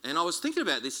 And I was thinking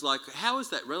about this, like, how is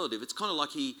that relative? It's kind of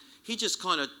like he just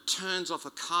kind of turns off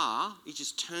a car, he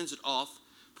just turns it off,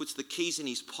 puts the keys in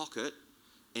his pocket,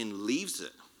 and leaves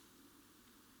it.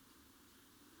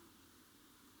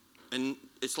 And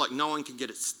it's like no one can get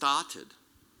it started.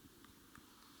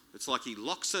 It's like he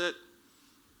locks it,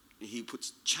 he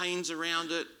puts chains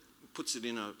around it, puts it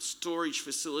in a storage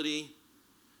facility,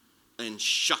 and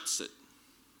shuts it.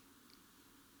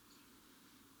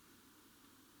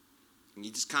 And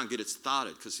you just can't get it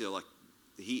started because you're like,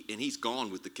 he's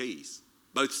gone with the keys,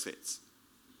 both sets.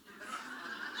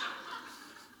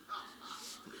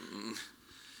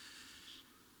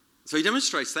 So he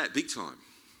demonstrates that big time.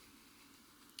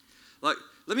 Like,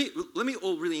 let me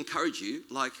all really encourage you.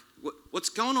 Like, what's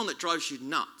going on that drives you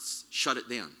nuts? Shut it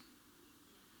down.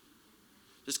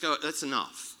 Just go. That's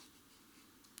enough.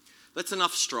 That's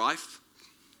enough strife.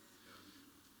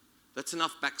 That's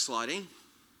enough backsliding.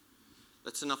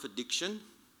 That's enough addiction.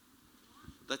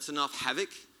 That's enough havoc.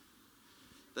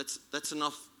 That's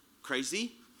enough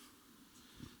crazy.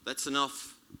 That's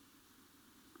enough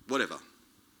whatever.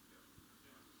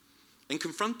 And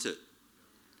confront it.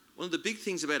 One of the big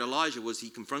things about Elijah was he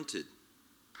confronted.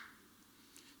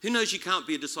 Who knows you can't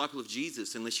be a disciple of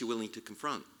Jesus unless you're willing to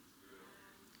confront?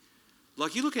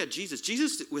 Like you look at Jesus.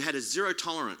 Jesus had a zero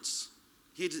tolerance.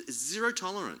 He had a zero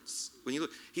tolerance. When you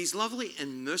look, he's lovely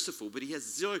and merciful, but he has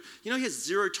zero, he has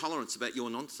zero tolerance about your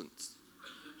nonsense.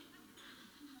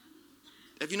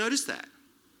 Have you noticed that?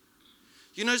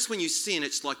 You notice when you sin,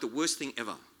 it's like the worst thing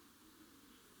ever.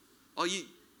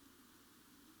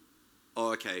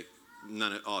 Okay.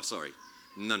 Sorry.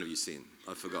 None of you sin.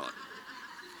 I forgot.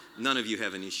 None of you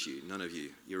have an issue. None of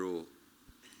you. You're all,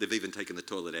 they've even taken the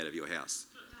toilet out of your house.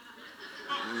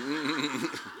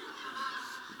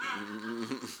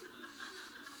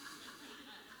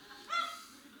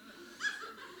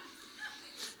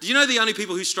 Do you know the only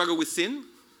people who struggle with sin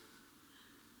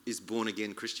is born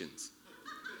again Christians?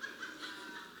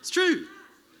 It's true.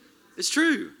 It's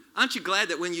true. Aren't you glad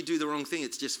that when you do the wrong thing,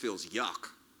 it just feels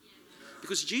yuck?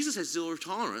 Because Jesus has zero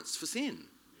tolerance for sin.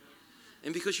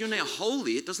 And because you're now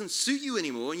holy, it doesn't suit you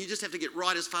anymore, and you just have to get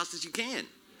right as fast as you can.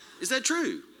 Is that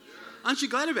true? Aren't you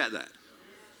glad about that?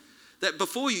 That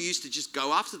before you used to just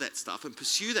go after that stuff and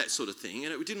pursue that sort of thing,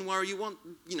 and it didn't worry you.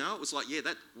 It was like, yeah,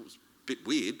 that was a bit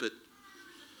weird, but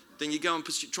then you go and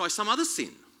try some other sin.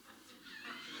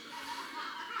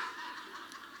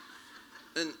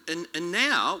 And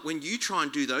now, when you try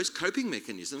and do those coping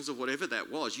mechanisms or whatever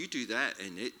that was, you do that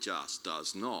and it just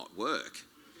does not work.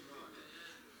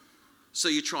 So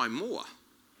you try more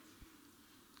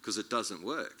because it doesn't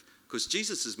work. Because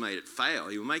Jesus has made it fail.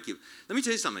 He will make you. Let me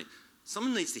tell you something.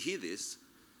 Someone needs to hear this.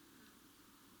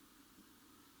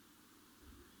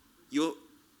 Your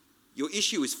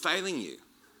issue is failing you.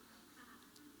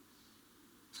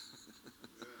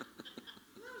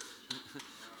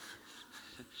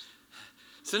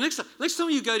 So next time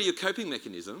you go to your coping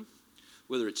mechanism,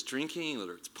 whether it's drinking,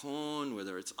 whether it's porn,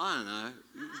 whether it's, I don't know,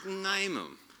 name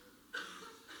them.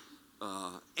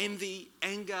 Envy,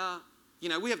 anger.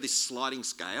 We have this sliding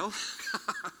scale.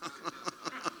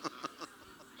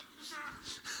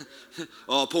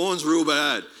 Oh, porn's real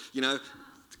bad.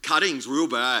 Cutting's real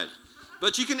bad.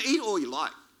 But you can eat all you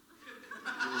like.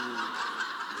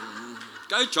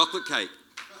 Go chocolate cake.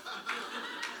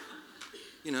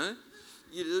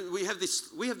 We have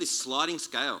this sliding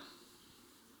scale.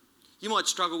 You might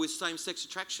struggle with same-sex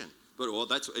attraction,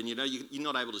 you're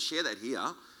not able to share that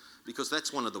here because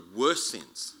that's one of the worst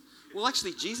sins. Well,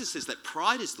 actually, Jesus says that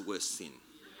pride is the worst sin.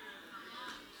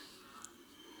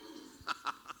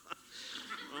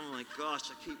 Oh my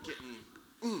gosh, I keep getting.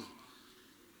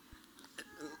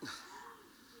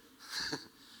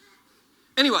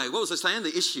 Anyway, what was I saying?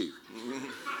 The issue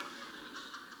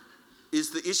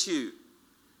is the issue.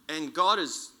 And God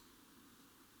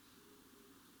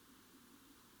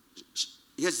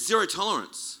he has zero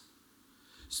tolerance.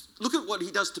 Look at what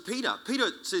he does to Peter.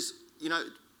 Peter says,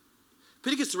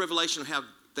 Peter gets the revelation of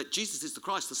that Jesus is the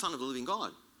Christ, the Son of the living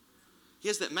God. He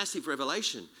has that massive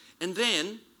revelation. And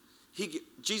then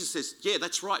Jesus says, yeah,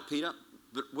 that's right, Peter,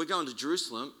 but we're going to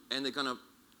Jerusalem and they're going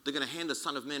to hand the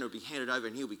Son of Man, will be handed over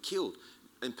and he'll be killed.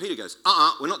 And Peter goes,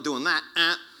 we're not doing that.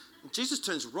 And Jesus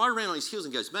turns right around on his heels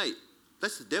and goes, mate,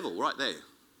 that's the devil right there.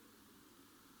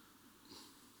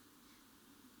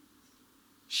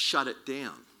 Shut it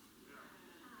down.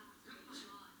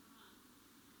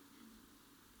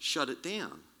 Shut it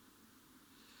down.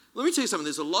 Let me tell you something.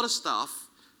 There's a lot of stuff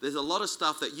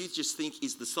that you just think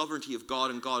is the sovereignty of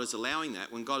God and God is allowing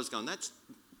that when God is going,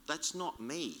 that's not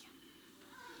me.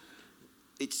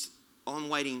 I'm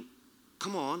waiting.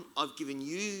 Come on, I've given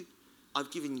you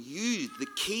the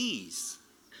keys.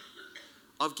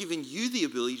 I've given you the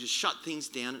ability to shut things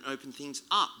down and open things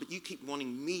up, but you keep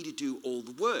wanting me to do all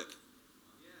the work.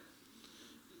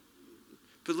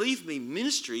 Believe me,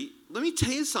 ministry, let me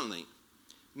tell you something.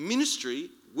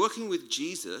 Ministry, working with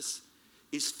Jesus,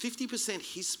 is 50%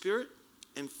 his spirit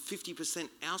and 50%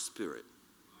 our spirit.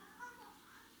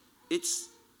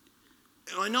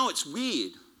 I know it's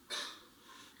weird,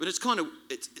 but I don't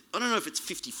know if it's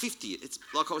 50-50. It's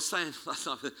like I was saying last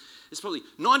night, it's probably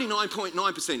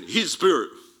 99.9% his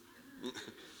spirit.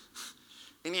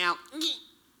 And now,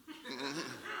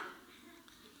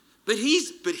 but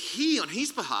he on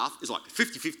his behalf is like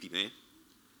 50-50, man.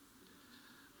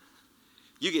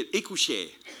 You get equal share.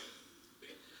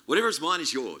 Whatever is mine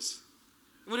is yours.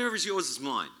 Whatever is yours is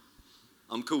mine.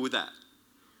 I'm cool with that.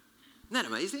 Isn't that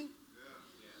amazing?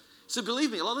 So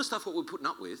believe me, a lot of stuff what we're putting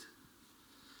up with,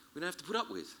 we don't have to put up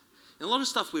with. And a lot of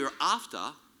stuff we're after,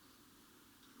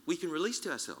 we can release to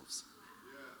ourselves.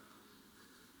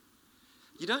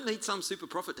 You don't need some super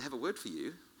prophet to have a word for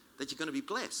you that you're going to be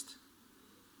blessed.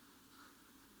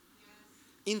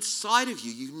 Inside of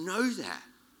you, you know that.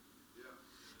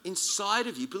 Inside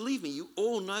of you, believe me, you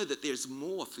all know that there's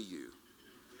more for you.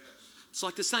 It's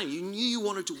like the same. You knew you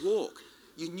wanted to walk.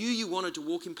 You knew you wanted to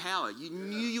walk in power. You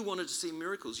knew you wanted to see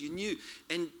miracles. You knew.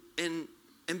 And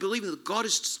believe me, that God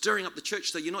is stirring up the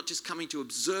church so you're not just coming to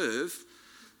observe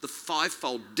the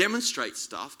fivefold demonstrate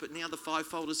stuff, but now the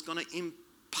fivefold is going to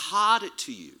impart it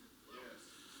to you.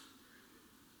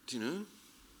 Do you know?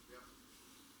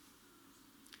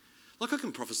 Like I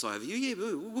can prophesy over you, yeah,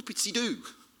 whoopity-doo.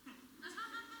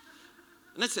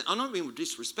 And that's it. I'm not being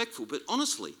disrespectful, but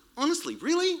honestly,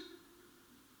 really?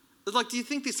 Like, do you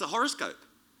think this is a horoscope?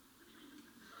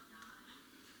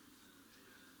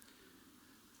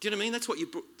 Do you know what I mean?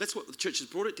 That's what the church has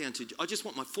brought it down to. I just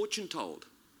want my fortune told.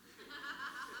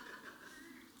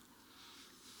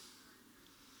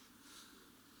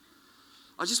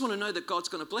 I just want to know that God's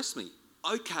going to bless me.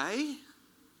 Okay.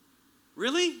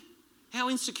 Really? How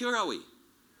insecure are we?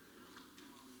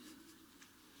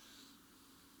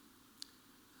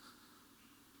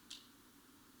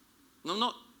 And I'm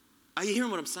not, are you hearing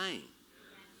what I'm saying?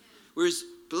 Whereas,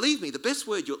 believe me, the best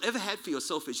word you'll ever have for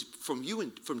yourself is from you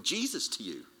and from Jesus to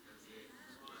you.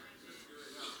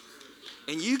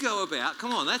 And you go about,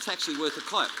 come on, that's actually worth a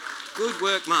clap. Good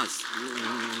work, Muzz.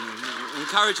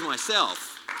 Encourage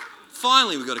myself.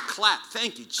 Finally, we've got a clap.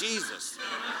 Thank you, Jesus.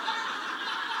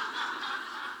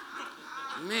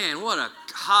 Man, what a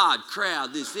hard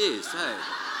crowd this is, hey.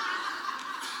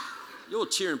 You're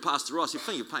cheering Pastor Ross. You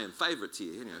think you're paying favourites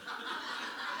here, you know.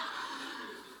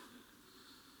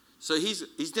 So he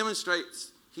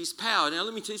demonstrates his power. Now,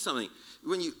 let me tell you something.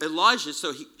 Elijah,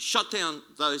 so he shut down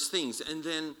those things, and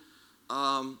then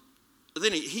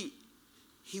he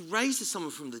raises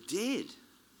someone from the dead.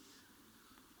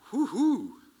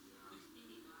 Whoo-hoo.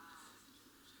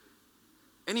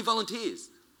 Any volunteers?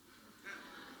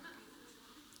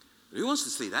 Who wants to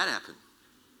see that happen?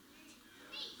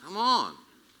 Come on.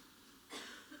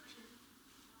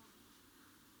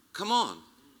 Come on.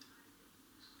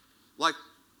 Like,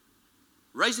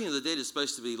 raising of the dead is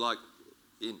supposed to be like,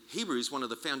 in Hebrews, one of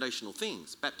the foundational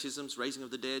things. Baptisms, raising of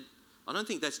the dead. I don't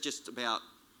think that's just about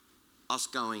us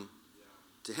going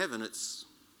to heaven. It's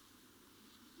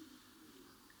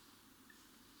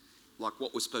like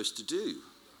what we're supposed to do.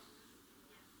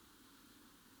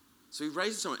 So he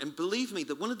raises someone. And believe me,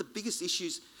 that one of the biggest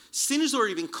issues, sin has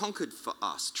already been conquered for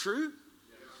us. True?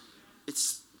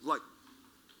 It's like,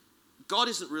 God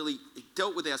isn't really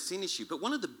dealt with our sin issue. But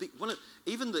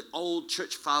even the old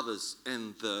church fathers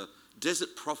and the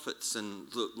desert prophets and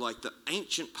the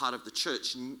ancient part of the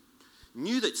church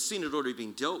knew that sin had already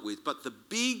been dealt with. But the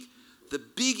big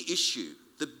issue,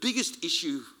 the biggest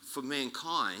issue for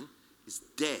mankind is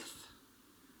death.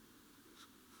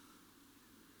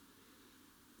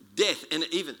 Death, and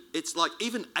even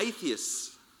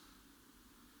atheists,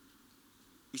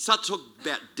 you start talking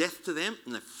about death to them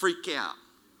and they freak out.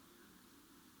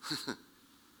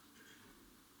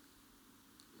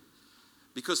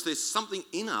 Because there's something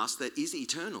in us that is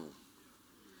eternal,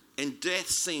 and death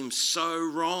seems so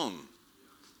wrong.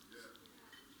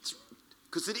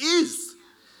 Because it is.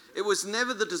 It was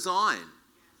never the design.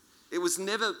 It was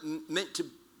never meant to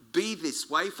be this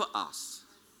way for us.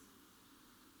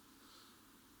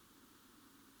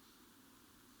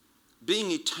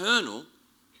 Being eternal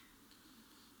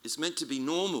is meant to be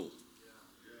normal.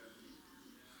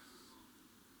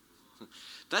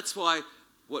 That's why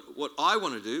what I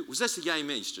want to do, was that's a yay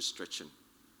means just stretching,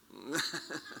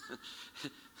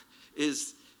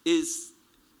 is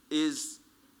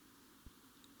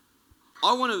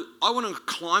I want to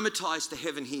acclimatise to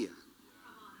heaven here.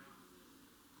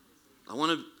 I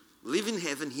want to live in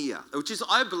heaven here, which is,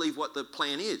 I believe, what the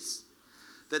plan is.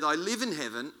 That I live in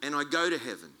heaven and I go to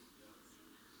heaven.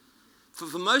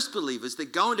 For most believers, they're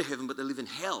going to heaven, but they live in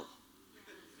hell.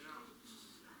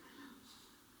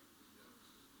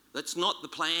 That's not the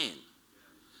plan.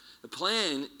 The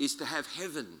plan is to have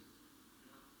heaven.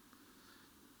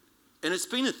 And it's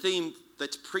been a theme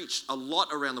that's preached a lot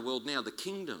around the world now, the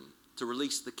kingdom, to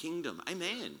release the kingdom.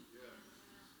 Amen.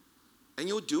 And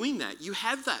you're doing that. You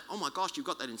have that. Oh my gosh, you've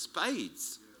got that in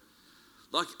spades.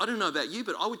 Like, I don't know about you,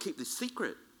 but I would keep this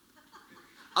secret.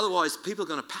 Otherwise, people are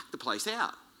going to pack the place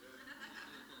out.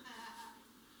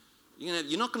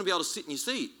 You're not going to be able to sit in your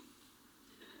seat.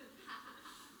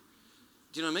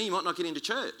 Do you know what I mean? You might not get into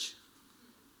church.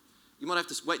 You might have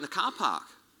to wait in the car park.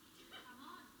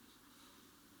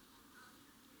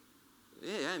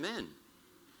 Yeah, amen.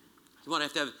 You might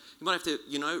have to,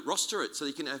 roster it so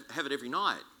you can have it every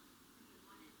night.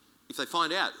 If they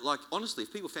find out, like honestly,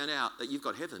 if people found out that you've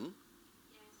got heaven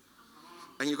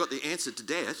and you've got the answer to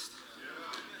death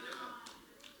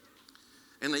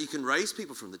and that you can raise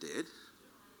people from the dead,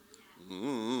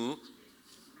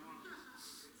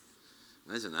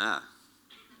 imagine that.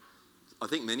 I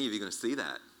think many of you are going to see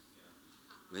that.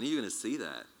 Many of you are going to see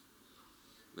that.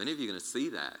 Many of you are going to see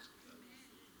that.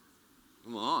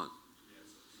 Come on.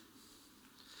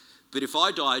 But if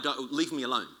I die, don't leave me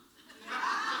alone.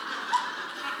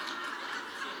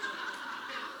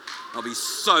 I'll be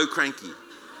so cranky.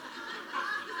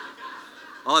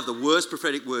 I'll have the worst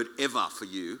prophetic word ever for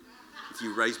you if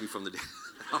you raise me from the dead.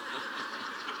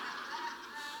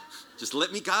 Just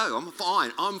let me go.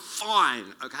 I'm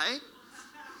fine, okay?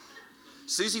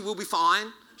 Susie will be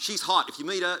fine. She's hot. If you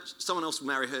meet her, someone else will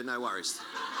marry her, no worries.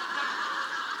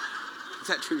 Is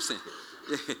that true, Sam?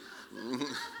 Yeah.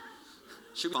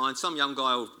 She'll be fine. Some young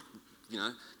guy will,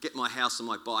 get my house and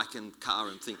my bike and car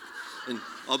and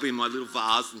I'll be in my little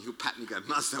vase and he'll pat me and go,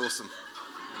 "That's awesome."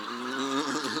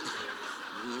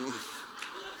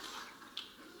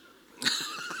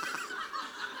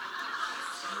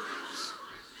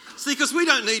 See, because we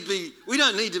don't need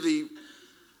to be,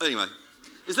 anyway,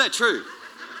 is that true?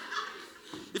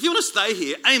 If you want to stay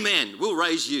here, amen, we'll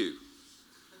raise you.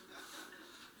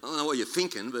 I don't know what you're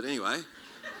thinking, but anyway.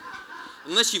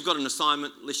 Unless you've got an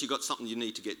assignment, unless you've got something you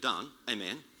need to get done,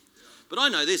 amen. But I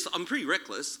know this, I'm pretty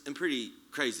reckless and pretty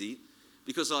crazy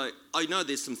because I know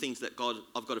there's some things that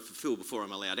I've got to fulfill before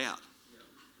I'm allowed out.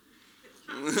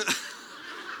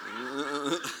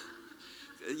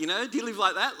 Do you live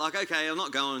like that? Like, okay, I'm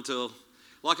not going until,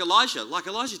 like Elijah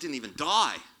didn't even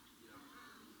die.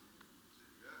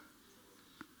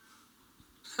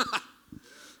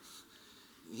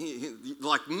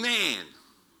 Like, man.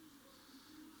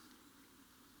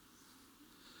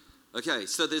 Okay,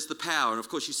 so there's the power, and of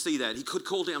course you see that. He could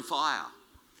call down fire.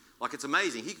 Like, it's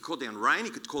amazing. He could call down rain,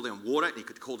 he could call down water, and he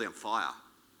could call down fire.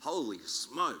 Holy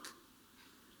smoke.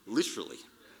 Literally.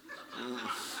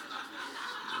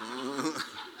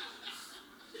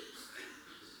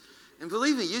 And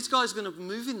believe me, you guys are going to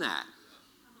move in that.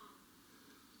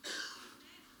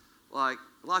 Like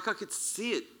I could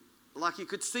see it. Like you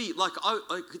could see, like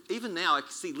even now I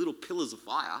can see little pillars of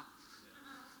fire.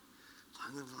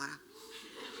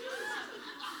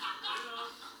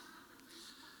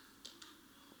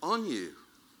 On you.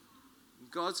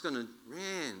 God's going to,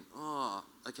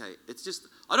 okay. It's just,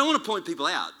 I don't want to point people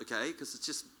out, okay, because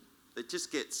it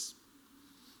just gets,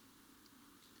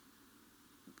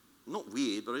 not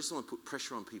weird, but I just want to put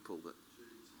pressure on people that,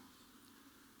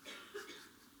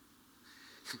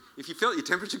 if you felt your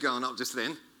temperature going up just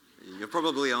then, you're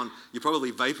probably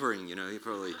vaporing, you're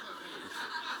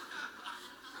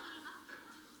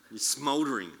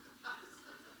smouldering.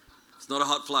 It's not a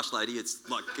hot flush, lady, it's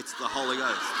the Holy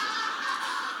Ghost.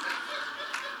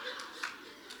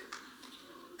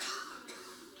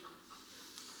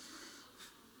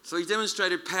 So he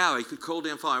demonstrated power, he could call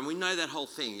down fire, and we know that whole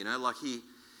thing, like he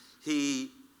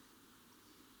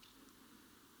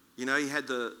had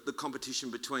the competition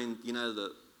between,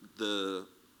 the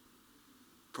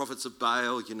prophets of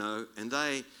Baal, and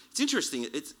it's interesting,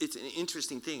 it's an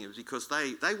interesting thing because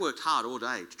they worked hard all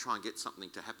day to try and get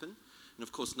something to happen, and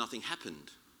of course nothing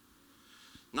happened.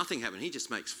 Nothing happened, he just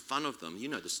makes fun of them, you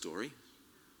know the story.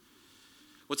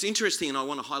 What's interesting, and I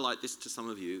want to highlight this to some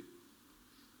of you,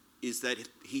 is that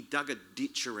he dug a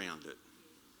ditch around it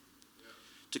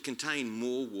to contain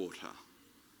more water,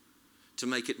 to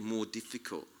make it more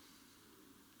difficult.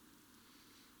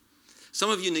 Some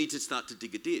of you need to start to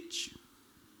dig a ditch.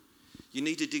 You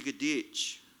need to dig a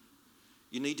ditch.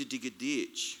 You need to dig a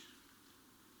ditch.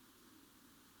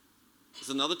 There's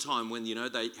another time when,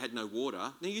 they had no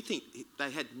water. Now you think they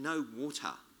had no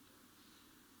water.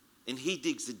 And he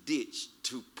digs a ditch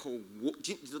to pour water.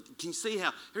 Can you see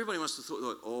how everybody must have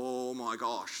thought, oh my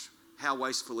gosh, how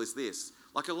wasteful is this?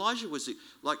 Like Elijah was,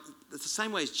 like the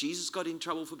same way as Jesus got in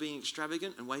trouble for being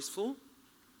extravagant and wasteful.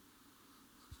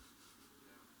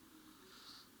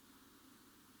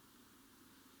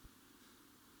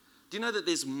 Do you know that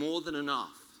there's more than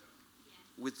enough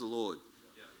with the Lord?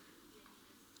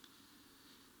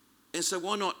 And so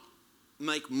why not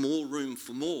make more room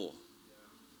for more?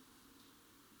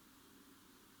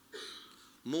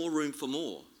 More room for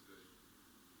more.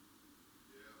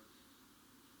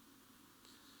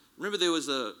 Remember there was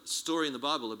a story in the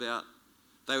Bible about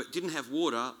they didn't have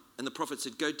water and the prophet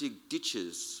said, go dig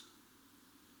ditches.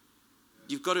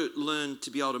 You've got to learn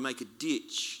to be able to make a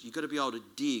ditch. You've got to be able to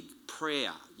dig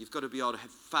prayer. You've got to be able to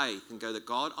have faith and go that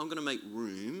God, I'm going to make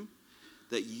room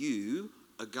that you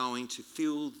are going to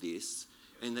feel this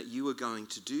and that you are going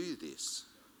to do this.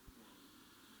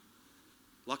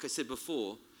 Like I said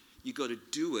before, you've got to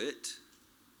do it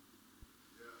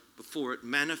before it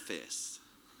manifests.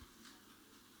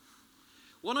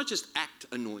 Why not just act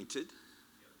anointed?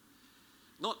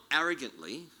 Not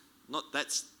arrogantly, not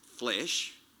that's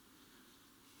flesh,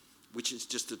 which is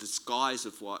just a disguise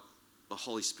of what the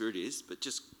Holy Spirit is, but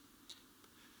just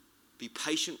be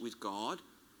patient with God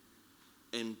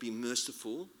and be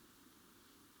merciful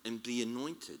and be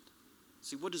anointed.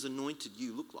 See, what does anointed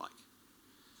you look like?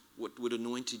 What would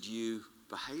anointed you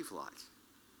behave like?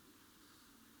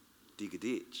 Dig a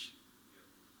ditch.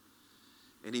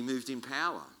 And he moved in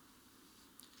power.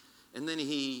 And then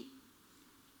he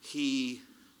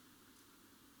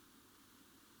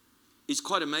is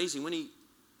quite amazing.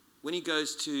 When he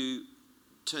goes to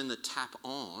turn the tap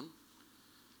on,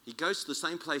 he goes to the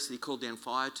same place that he called down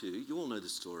fire to. You all know the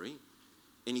story.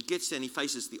 And he gets down, he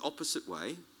faces the opposite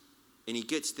way. And he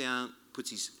gets down, puts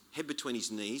his head between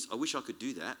his knees. I wish I could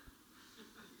do that.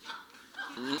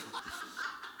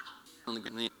 On the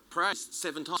ground. Prays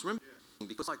 7 times. Remember?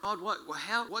 Because like, God,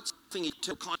 what's the thing he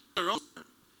took kind of on?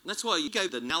 And that's why you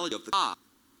gave the analogy of the car.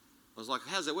 I was like,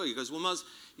 how's that work? He goes, well, Muzz,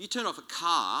 you turn off a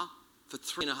car for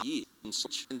 3.5 years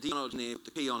and then put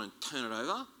the key on and turn it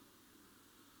over.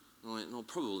 I went, no,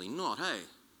 probably not, hey.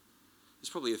 There's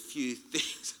probably a few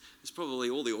things. There's probably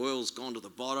all the oil's gone to the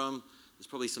bottom. There's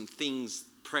probably some things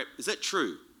prepped. Is that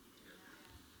true?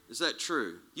 Is that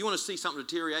true? You want to see something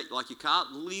deteriorate like your car?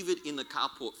 Leave it in the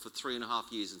carport for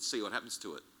 3.5 years and see what happens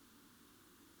to it.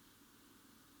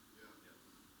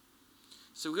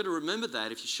 So we've got to remember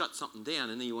that if you shut something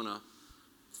down and then you want to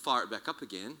fire it back up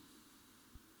again.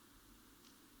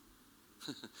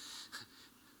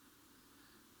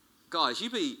 Guys,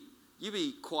 you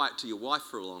be quiet to your wife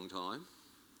for a long time.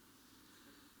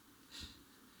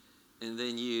 And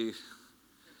then you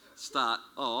start,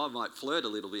 I might flirt a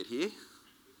little bit here.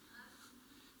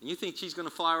 And you think she's going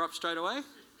to fire up straight away?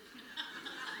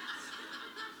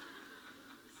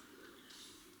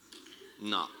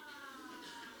 No.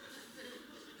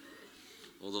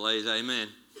 All the ladies, amen.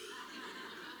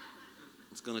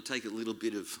 It's going to take a little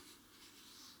bit of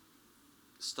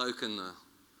stoking the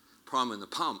prime and the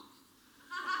pump.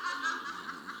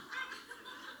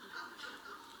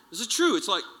 Is it true? It's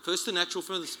like first the natural,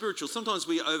 first the spiritual. Sometimes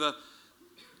we do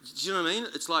you know what I mean?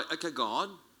 It's like, okay, God.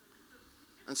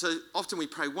 And so often we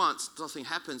pray once, nothing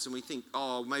happens, and we think,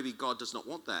 maybe God does not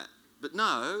want that. But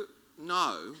no.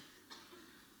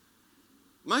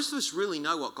 Most of us really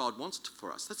know what God wants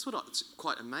for us. That's it's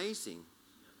quite amazing.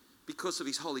 Because of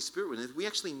his Holy Spirit, we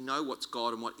actually know what's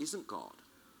God and what isn't God.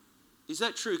 Is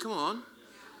that true? Come on.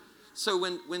 So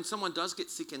when someone does get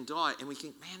sick and die, and we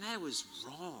think, man, that was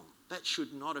wrong. That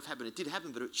should not have happened. It did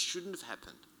happen, but it shouldn't have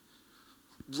happened.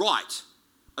 Right.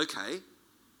 Okay.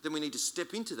 Then we need to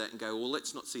step into that and go, well,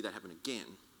 let's not see that happen again.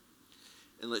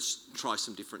 And let's try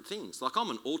some different things. Like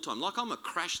I'm a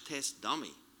crash test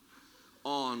dummy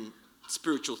on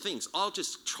spiritual things. I'll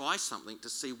just try something to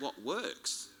see what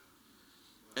works.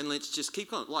 And let's just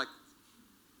keep going. Like,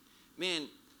 man,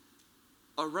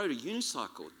 I rode a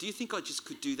unicycle. Do you think I just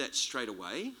could do that straight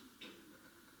away?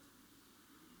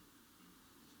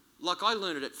 Like I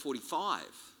learned it at 45.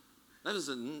 That was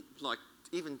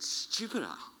even stupider.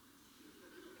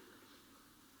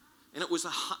 And it was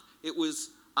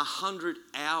 100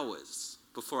 hours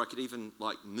before I could even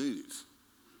move.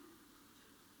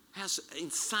 How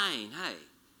insane, hey?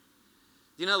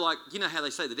 You know how they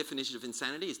say the definition of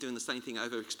insanity is doing the same thing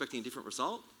over expecting a different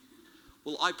result?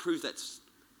 Well, I prove that's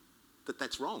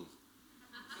wrong.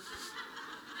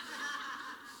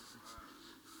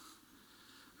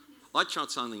 I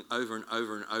tried something over and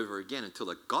over and over again until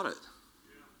I got it.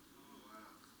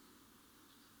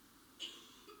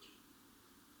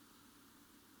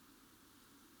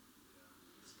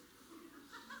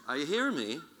 Are you hearing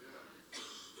me?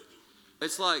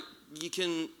 It's like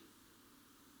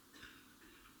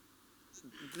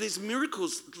there's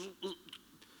miracles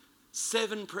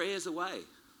 7 prayers away.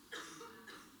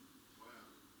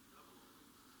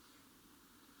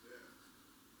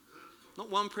 Not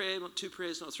 1 prayer, not 2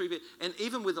 prayers, not 3 prayers. And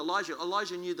even with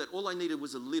Elijah knew that all I needed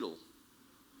was a little.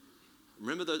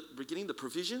 Remember the beginning, the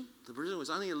provision? The provision was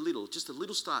only a little, just a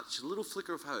little start, just a little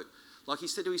flicker of hope. Like he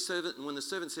said to his servant, and when the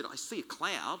servant said, I see a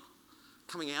cloud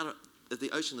coming out of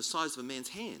the ocean the size of a man's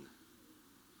hand.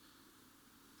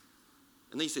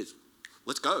 And then he says,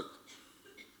 let's go.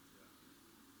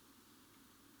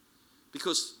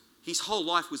 Because his whole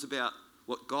life was about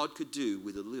what God could do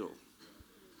with a little.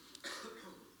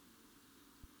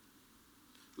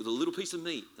 With a little piece of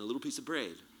meat and a little piece of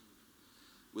bread.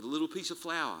 with a little piece of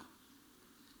flour,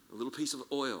 a little piece of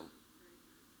oil,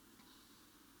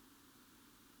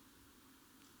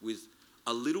 with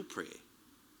a little prayer,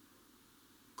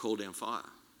 call down fire.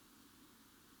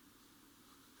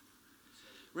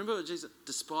 Remember what Jesus,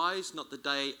 despise not the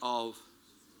day of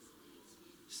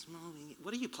small.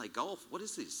 What do you play golf? What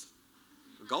is this?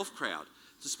 A golf crowd.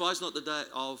 Despise not the day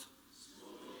of.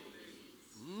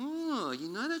 Oh, you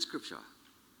know that scripture.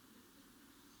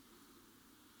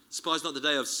 Despise not the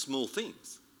day of small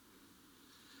things.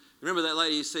 Remember that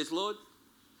lady who says, Lord,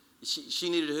 she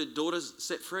needed her daughters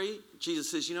set free.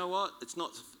 Jesus says, you know what? It's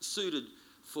not suited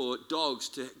for dogs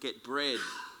to get bread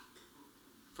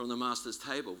from the master's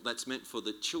table. That's meant for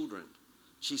the children.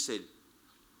 She said,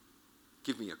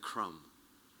 give me a crumb.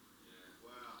 Yeah,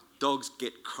 wow. Dogs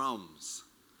get crumbs.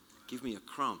 Give me a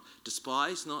crumb.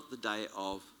 Despise not the day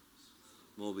of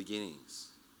small beginnings.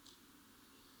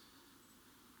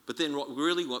 But then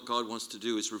what God wants to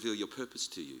do is reveal your purpose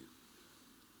to you.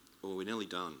 Well, we're nearly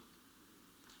done.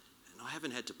 And I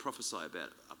haven't had to prophesy about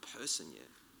a person yet.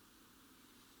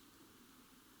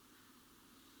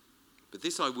 But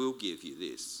this I will give you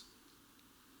this.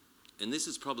 And this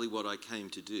is probably what I came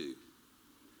to do.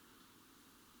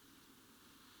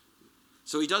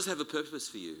 So he does have a purpose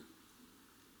for you.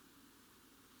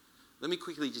 Let me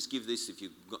quickly just give this, if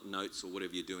you've got notes or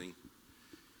whatever you're doing,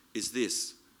 is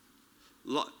this.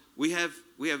 We have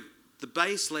the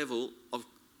base level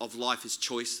of life is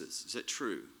choices. Is that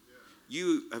true?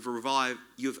 Yeah.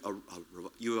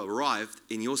 You arrived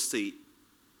in your seat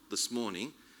this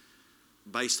morning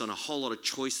based on a whole lot of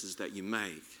choices that you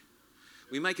make.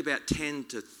 We make about 10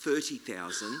 to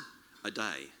 30,000 a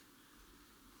day.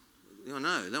 Oh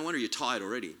no, no wonder you're tired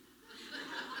already.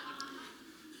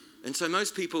 And so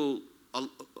most people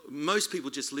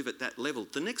just live at that level.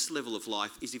 The next level of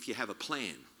life is if you have a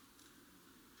plan.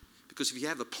 Because if you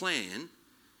have a plan,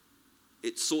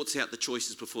 it sorts out the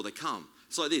choices before they come.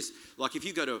 It's like this. Like if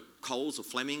you go to Coles or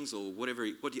Fleming's or whatever,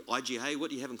 IGA, what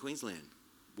do you have in Queensland?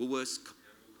 Woolworths?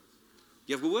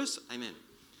 You have Woolworths? Amen.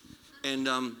 And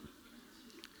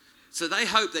so they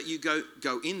hope that you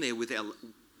go in there without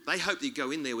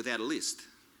a list.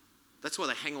 That's why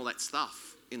they hang all that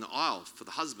stuff in the aisle for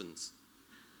the husbands.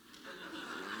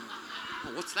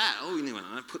 Oh, what's that? Oh, anyway,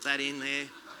 I put that in there.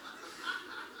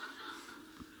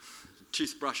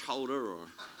 Toothbrush holder, or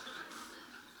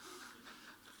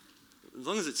as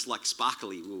long as it's like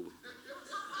sparkly wool.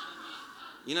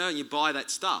 You buy that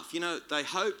stuff. They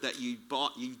hope that you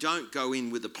don't go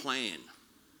in with a plan.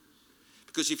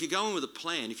 Because if you go in with a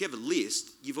plan, if you have a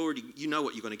list, you know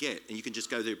what you're going to get, and you can just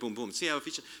go there, boom, boom, see how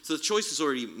efficient. So the choice is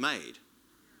already made.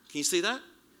 Can you see that?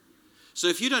 So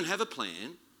if you don't have a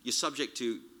plan, you're subject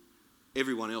to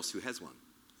everyone else who has one.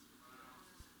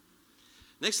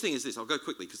 Next thing is this. I'll go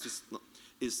quickly because this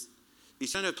is if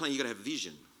you don't have a plan, you've got to have a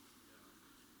vision.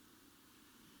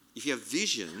 If you have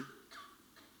vision,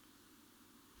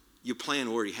 your plan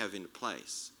already have in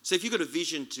place. So if you have a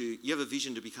vision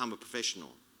to become a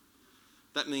professional,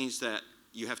 that means that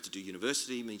you have to do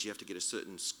university, means you have to get a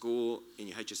certain score in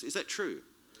your HS. Is that true?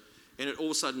 And all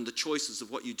of a sudden, the choices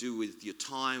of what you do with your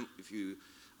time, if you,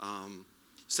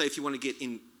 say if you want to get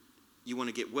in, you want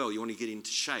to get well, you want to get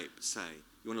into shape, say,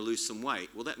 you want to lose some weight.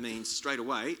 Well, that means straight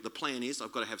away, the plan is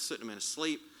I've got to have a certain amount of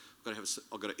sleep,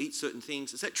 I've got to eat certain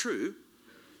things. Is that true?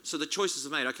 So the choices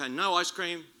are made. Okay, no ice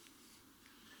cream,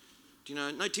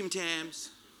 no Tim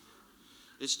Tams.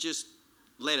 It's just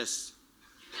lettuce.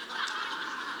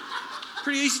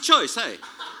 Pretty easy choice, hey?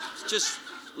 It's just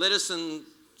lettuce and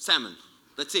salmon.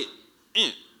 That's it.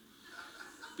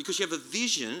 Because you have a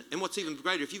vision, and what's even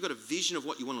greater, if you've got a vision of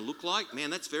what you want to look like, man,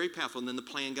 that's very powerful, and then the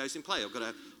plan goes in play. I've got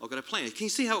a plan. Can you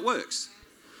see how it works?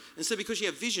 And so because you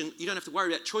have vision, you don't have to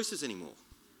worry about choices anymore.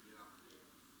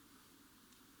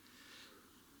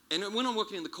 And when I'm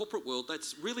working in the corporate world,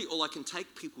 that's really all I can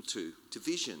take people to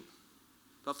vision.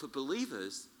 But for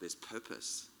believers, there's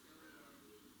purpose.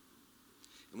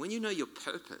 And when you know your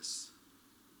purpose,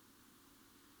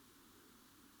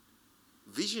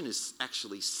 vision is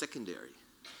actually secondary.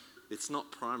 It's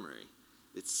not primary,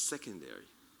 it's secondary.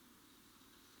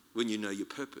 When you know your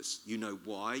purpose, you know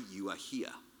why you are here.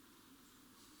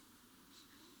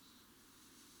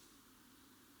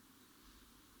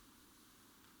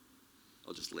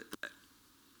 I'll just let that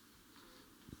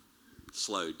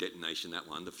slow detonation, that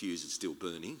one. The fuse is still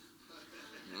burning.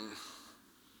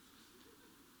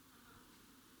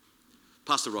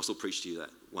 Pastor Ross will preach to you that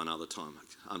one other time.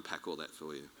 I'll unpack all that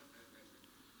for you.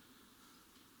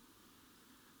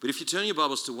 But if you turn your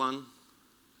Bibles to 1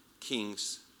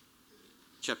 Kings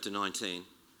chapter 19,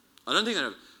 I don't think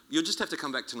you'll just have to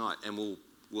come back tonight and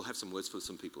we'll have some words for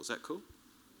some people. Is that cool?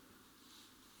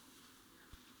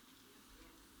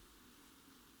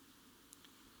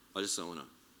 I just don't want to,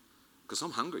 because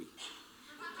I'm hungry.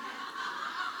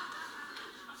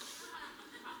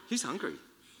 Who's hungry?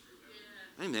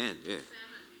 Amen, yeah.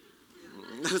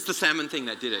 It was the salmon thing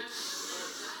that did it.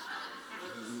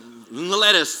 The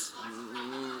lettuce.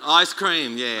 Ice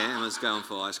cream, yeah. Emma's going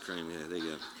for ice cream, yeah, there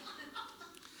you go.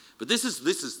 But this is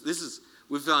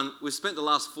we've spent the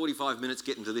last 45 minutes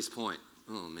getting to this point.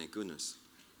 Oh, my goodness.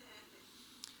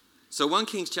 So 1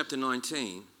 Kings chapter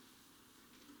 19,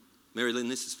 Mary Lynn,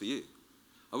 this is for you.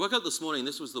 I woke up this morning,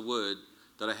 this was the word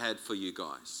that I had for you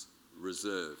guys,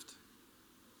 reserved.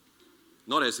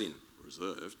 Not as in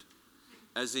reserved,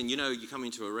 as in, you know, you come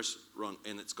into a restaurant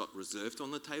and it's got reserved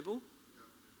on the table,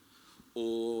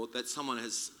 or that someone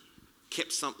has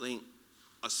kept something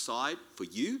aside for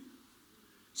you.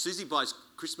 Susie buys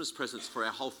Christmas presents for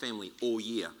our whole family all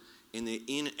year, and they're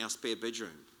in our spare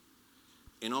bedroom,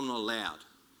 and I'm not allowed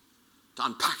to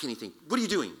unpack anything. What are you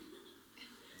doing?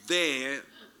 They're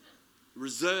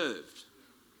reserved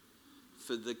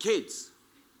for the kids.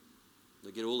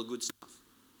 They get all the good stuff.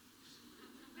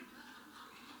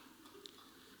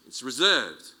 It's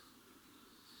reserved.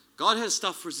 God has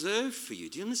stuff reserved for you.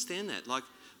 Do you understand that? Like,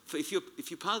 if you're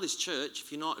part of this church, if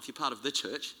you're part of the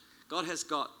church, God has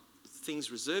got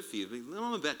things reserved for you.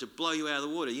 I'm about to blow you out of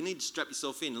the water. You need to strap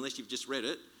yourself in, unless you've just read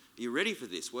it. Are you ready for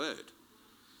this word?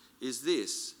 Is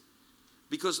this.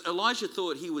 Because Elijah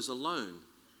thought he was alone.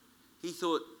 He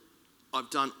thought, I've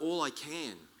done all I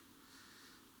can.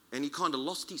 And he kind of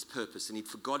lost his purpose, and he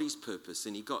forgot his purpose,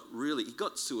 and he got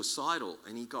suicidal,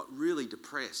 and he got really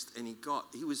depressed, and he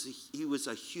was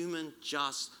a human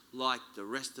just like the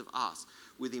rest of us,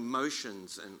 with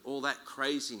emotions and all that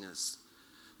craziness,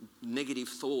 negative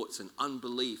thoughts and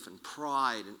unbelief and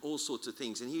pride and all sorts of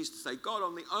things. And he used to say, God,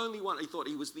 I'm the only one. He thought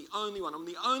he was the only one. I'm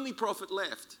the only prophet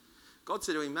left. God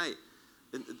said to him, mate,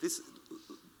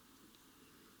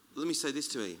 let me say this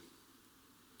to you.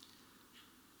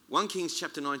 1 Kings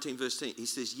chapter 19 verse 10, he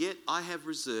says, yet I have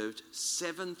reserved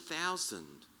 7,000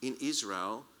 in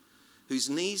Israel whose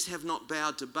knees have not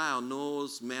bowed to Baal, nor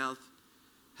his mouth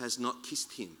has not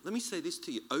kissed him. Let me say this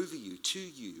to you, over you, to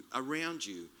you, around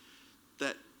you,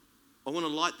 that I want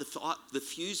to light the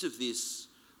fuse of this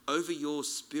over your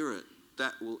spirit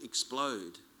that will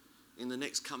explode in the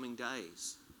next coming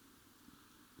days.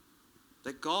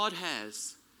 That God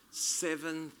has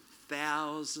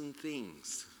 7,000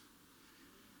 things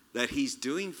that he's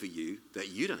doing for you that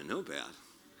you don't know about.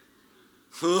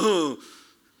 Oh,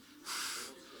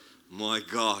 my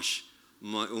gosh.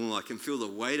 I can feel the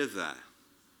weight of that.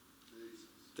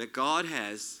 That God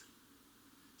has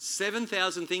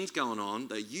 7,000 things going on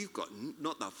that you've got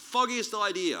not the foggiest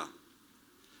idea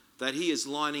that he is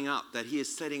lining up, that he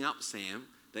is setting up, Sam,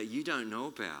 that you don't know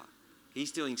about.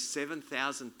 He's doing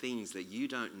 7,000 things that you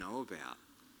don't know about.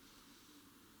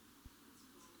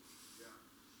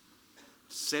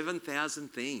 7,000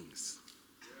 things.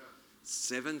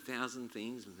 7,000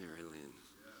 things, Mary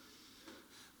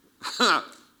Lynn.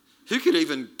 Who could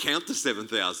even count the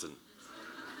 7,000?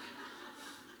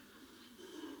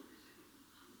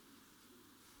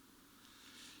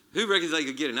 Who reckons they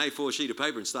could get an A4 sheet of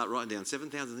paper and start writing down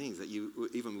 7,000 things that you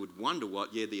even would wonder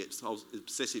what, the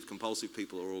obsessive compulsive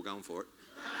people are all going for it.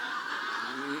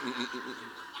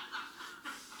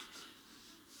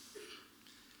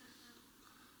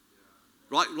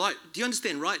 Right, do you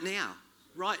understand? Right now,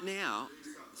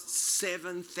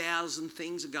 7,000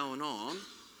 things are going on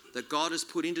that God has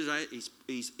put into today.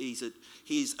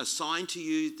 He's assigned to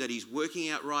you, that he's working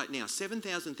out right now.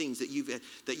 7,000 things that you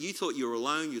thought you were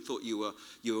alone, you thought you were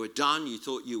done, you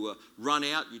thought you were run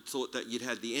out, you thought that you'd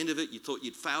had the end of it, you thought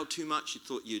you'd failed too much, you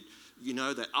thought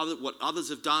what others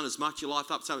have done has mucked your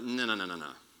life up. So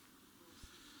no.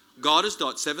 God has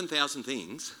got 7,000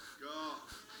 things.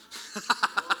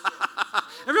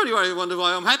 Everybody wonder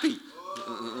why I'm happy.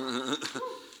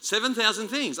 7,000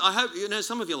 things. I hope,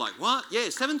 some of you are like, what? Yeah,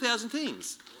 7,000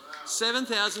 things. Wow.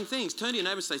 7,000 things. Turn to your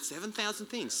neighbour and say, 7,000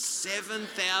 things.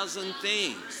 7,000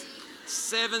 things.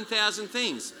 7,000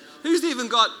 things. Who's even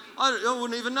got, I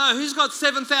wouldn't even know, who's got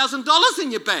 $7,000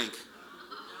 in your bank?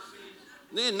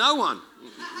 Yeah, no one.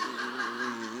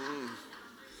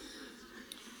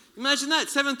 Imagine that,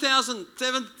 7,000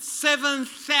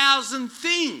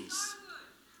 things.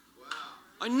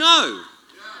 I know.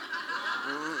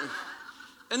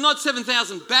 And not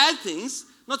 7,000 bad things,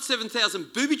 not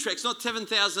 7,000 booby tracks, not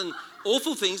 7,000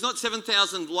 awful things, not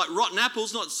 7,000 like rotten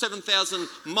apples, not 7,000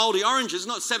 mouldy oranges,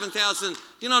 not 7,000,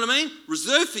 you know what I mean?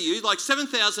 Reserved for you, like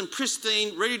 7,000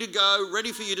 pristine, ready to go,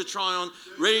 ready for you to try on,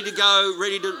 ready to go,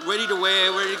 ready to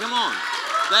wear, ready to come on.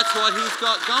 That's what he's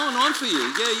got going on for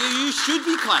you. Yeah, you should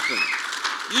be clapping.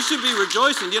 You should be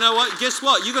rejoicing. You know what? Guess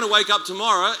what? You're going to wake up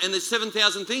tomorrow and there's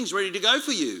 7,000 things ready to go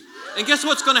for you. And guess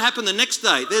what's going to happen the next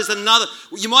day? There's another.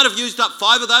 You might have used up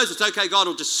 5 of those. It's okay. God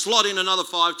will just slot in another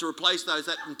 5 to replace those.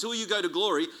 Until you go to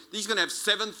glory, He's going to have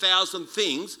 7,000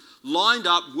 things lined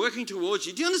up, working towards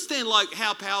you. Do you understand like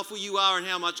how powerful you are and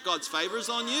how much God's favour is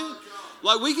on you?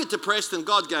 Like we get depressed and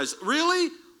God goes, really?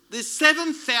 There's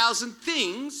 7,000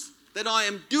 things that I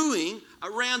am doing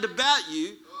around about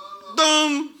you.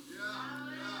 Boom.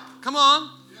 Come on.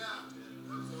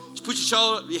 Just put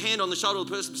your hand on the shoulder of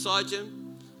the person beside you.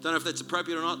 Don't know if that's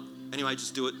appropriate or not. Anyway,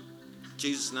 just do it. In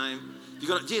Jesus' name. You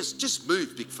got to just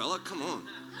move, big fella. Come on.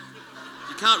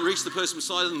 You can't reach the person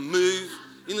beside them. Move.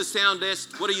 In the sound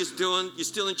desk, what are you doing? You're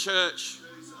still in church.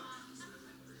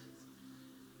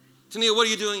 Tania, what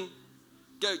are you doing?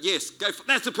 Go. Yes. Go.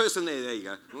 That's the person there. There you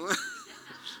go.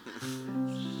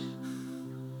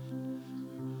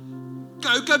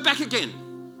 Go back again.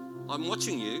 I'm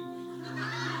watching you.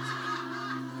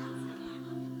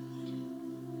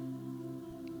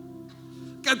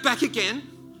 Go back again.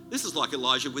 This is like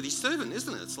Elijah with his servant,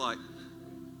 isn't it? It's like,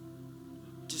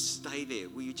 just stay there.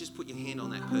 Will you just put your hand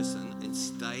on that person and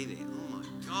stay there? Oh my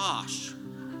gosh.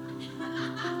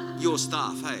 Your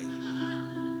staff, hey.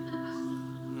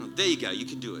 Oh, there you go. You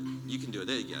can do it. You can do it.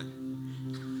 There you go.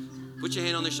 Put your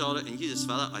hand on their shoulder and you just,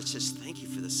 Father, I just thank you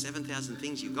for the 7,000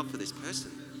 things you've got for this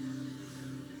person.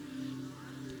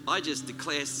 I just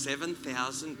declare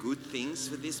 7,000 good things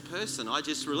for this person. I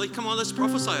just release, come on, let's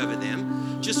prophesy over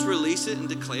them. Just release it and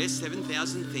declare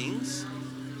 7,000 things.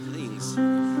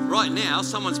 Right now,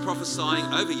 someone's prophesying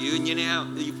over you, and you now,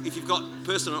 if you've got a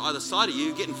person on either side of you,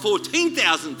 you're getting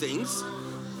 14,000 things.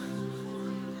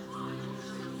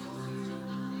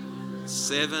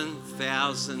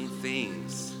 7,000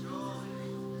 things.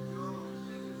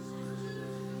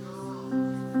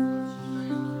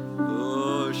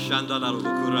 Oh,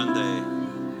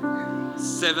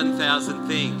 7,000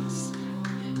 things.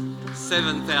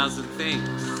 7,000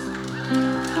 things.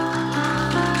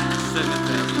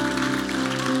 7,000.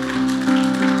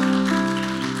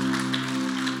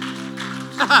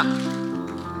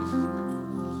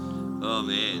 Oh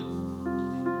man.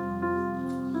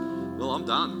 Well, I'm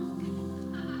done.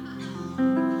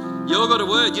 You all got a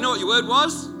word. You know what your word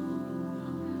was?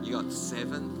 You got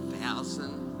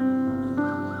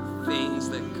 7,000 things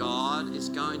that God is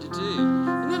going to do.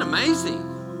 Isn't that amazing?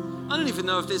 I don't even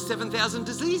know if there's 7,000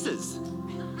 diseases.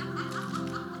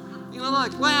 You know,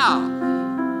 like, wow.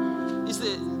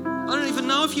 I don't even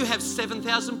know if you have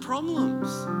 7,000 problems.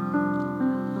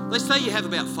 They say you have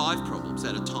about 5 problems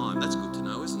at a time. That's good to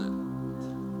know, isn't it?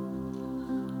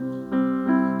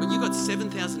 But you've got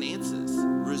 7,000 answers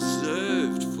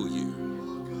reserved for you.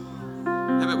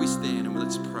 How about we stand and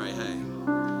let's pray, hey?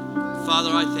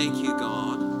 Father, I thank you,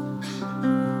 God,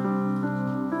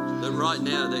 that right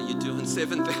now that you're doing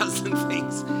 7,000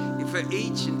 things for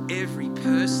each and every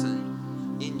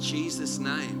person in Jesus'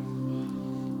 name.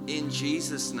 In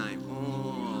Jesus' name.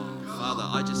 Oh, Father,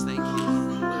 I just thank you.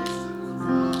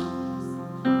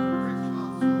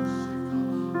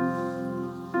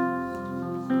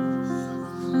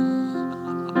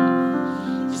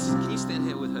 Can you stand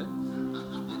here with her?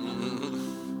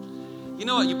 You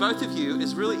know what, both of you,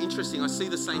 it's really interesting. I see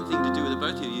the same thing to do with the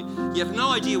both of you. You have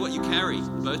no idea what you carry, the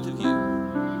both of you.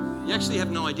 You actually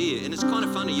have no idea. And it's kind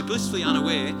of funny. You're blissfully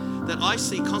unaware that I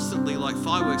see constantly like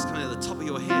fireworks coming out of the top of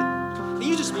your head. And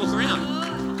you just walk around.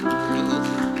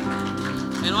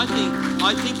 And I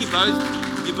think you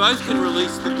both can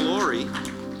release the glory.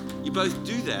 You both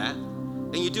do that.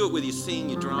 And you do it whether you sing,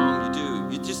 you drum,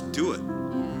 you just do it.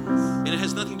 And it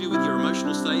has nothing to do with your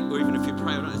emotional state or even if you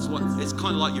pray or not. It's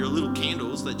kind of like your little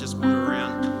candles that just wander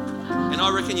around. And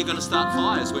I reckon you're going to start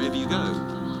fires wherever you go.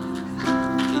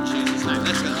 In Jesus' name.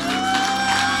 That's going to happen.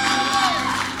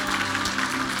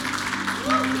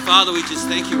 Father, we just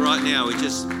thank you right now.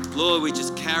 Lord, we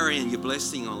just carry in your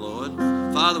blessing, oh Lord.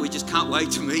 Father, we just can't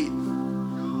wait to meet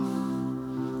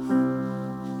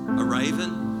a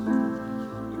raven.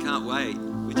 We can't wait.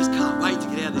 We just can't wait to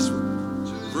get out of this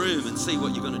room and see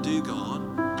what you're going to do, God.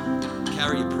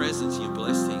 Carry your presence and your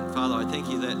blessing. Father, I thank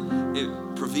you that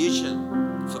provision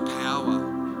for power,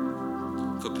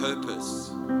 for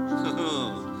purpose,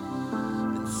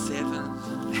 and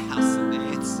 7,000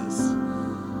 answers.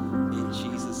 In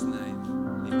Jesus' name,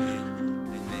 amen.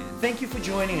 Amen. Thank you for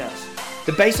joining us.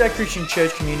 The Bayside Christian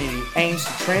Church community aims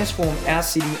to transform our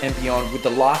city and beyond with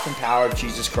the life and power of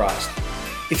Jesus Christ.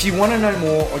 If you want to know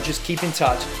more or just keep in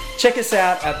touch, check us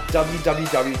out at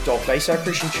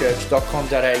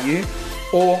www.baysidechristianchurch.com.au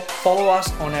or follow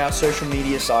us on our social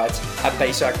media sites at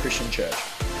Bayside Christian Church.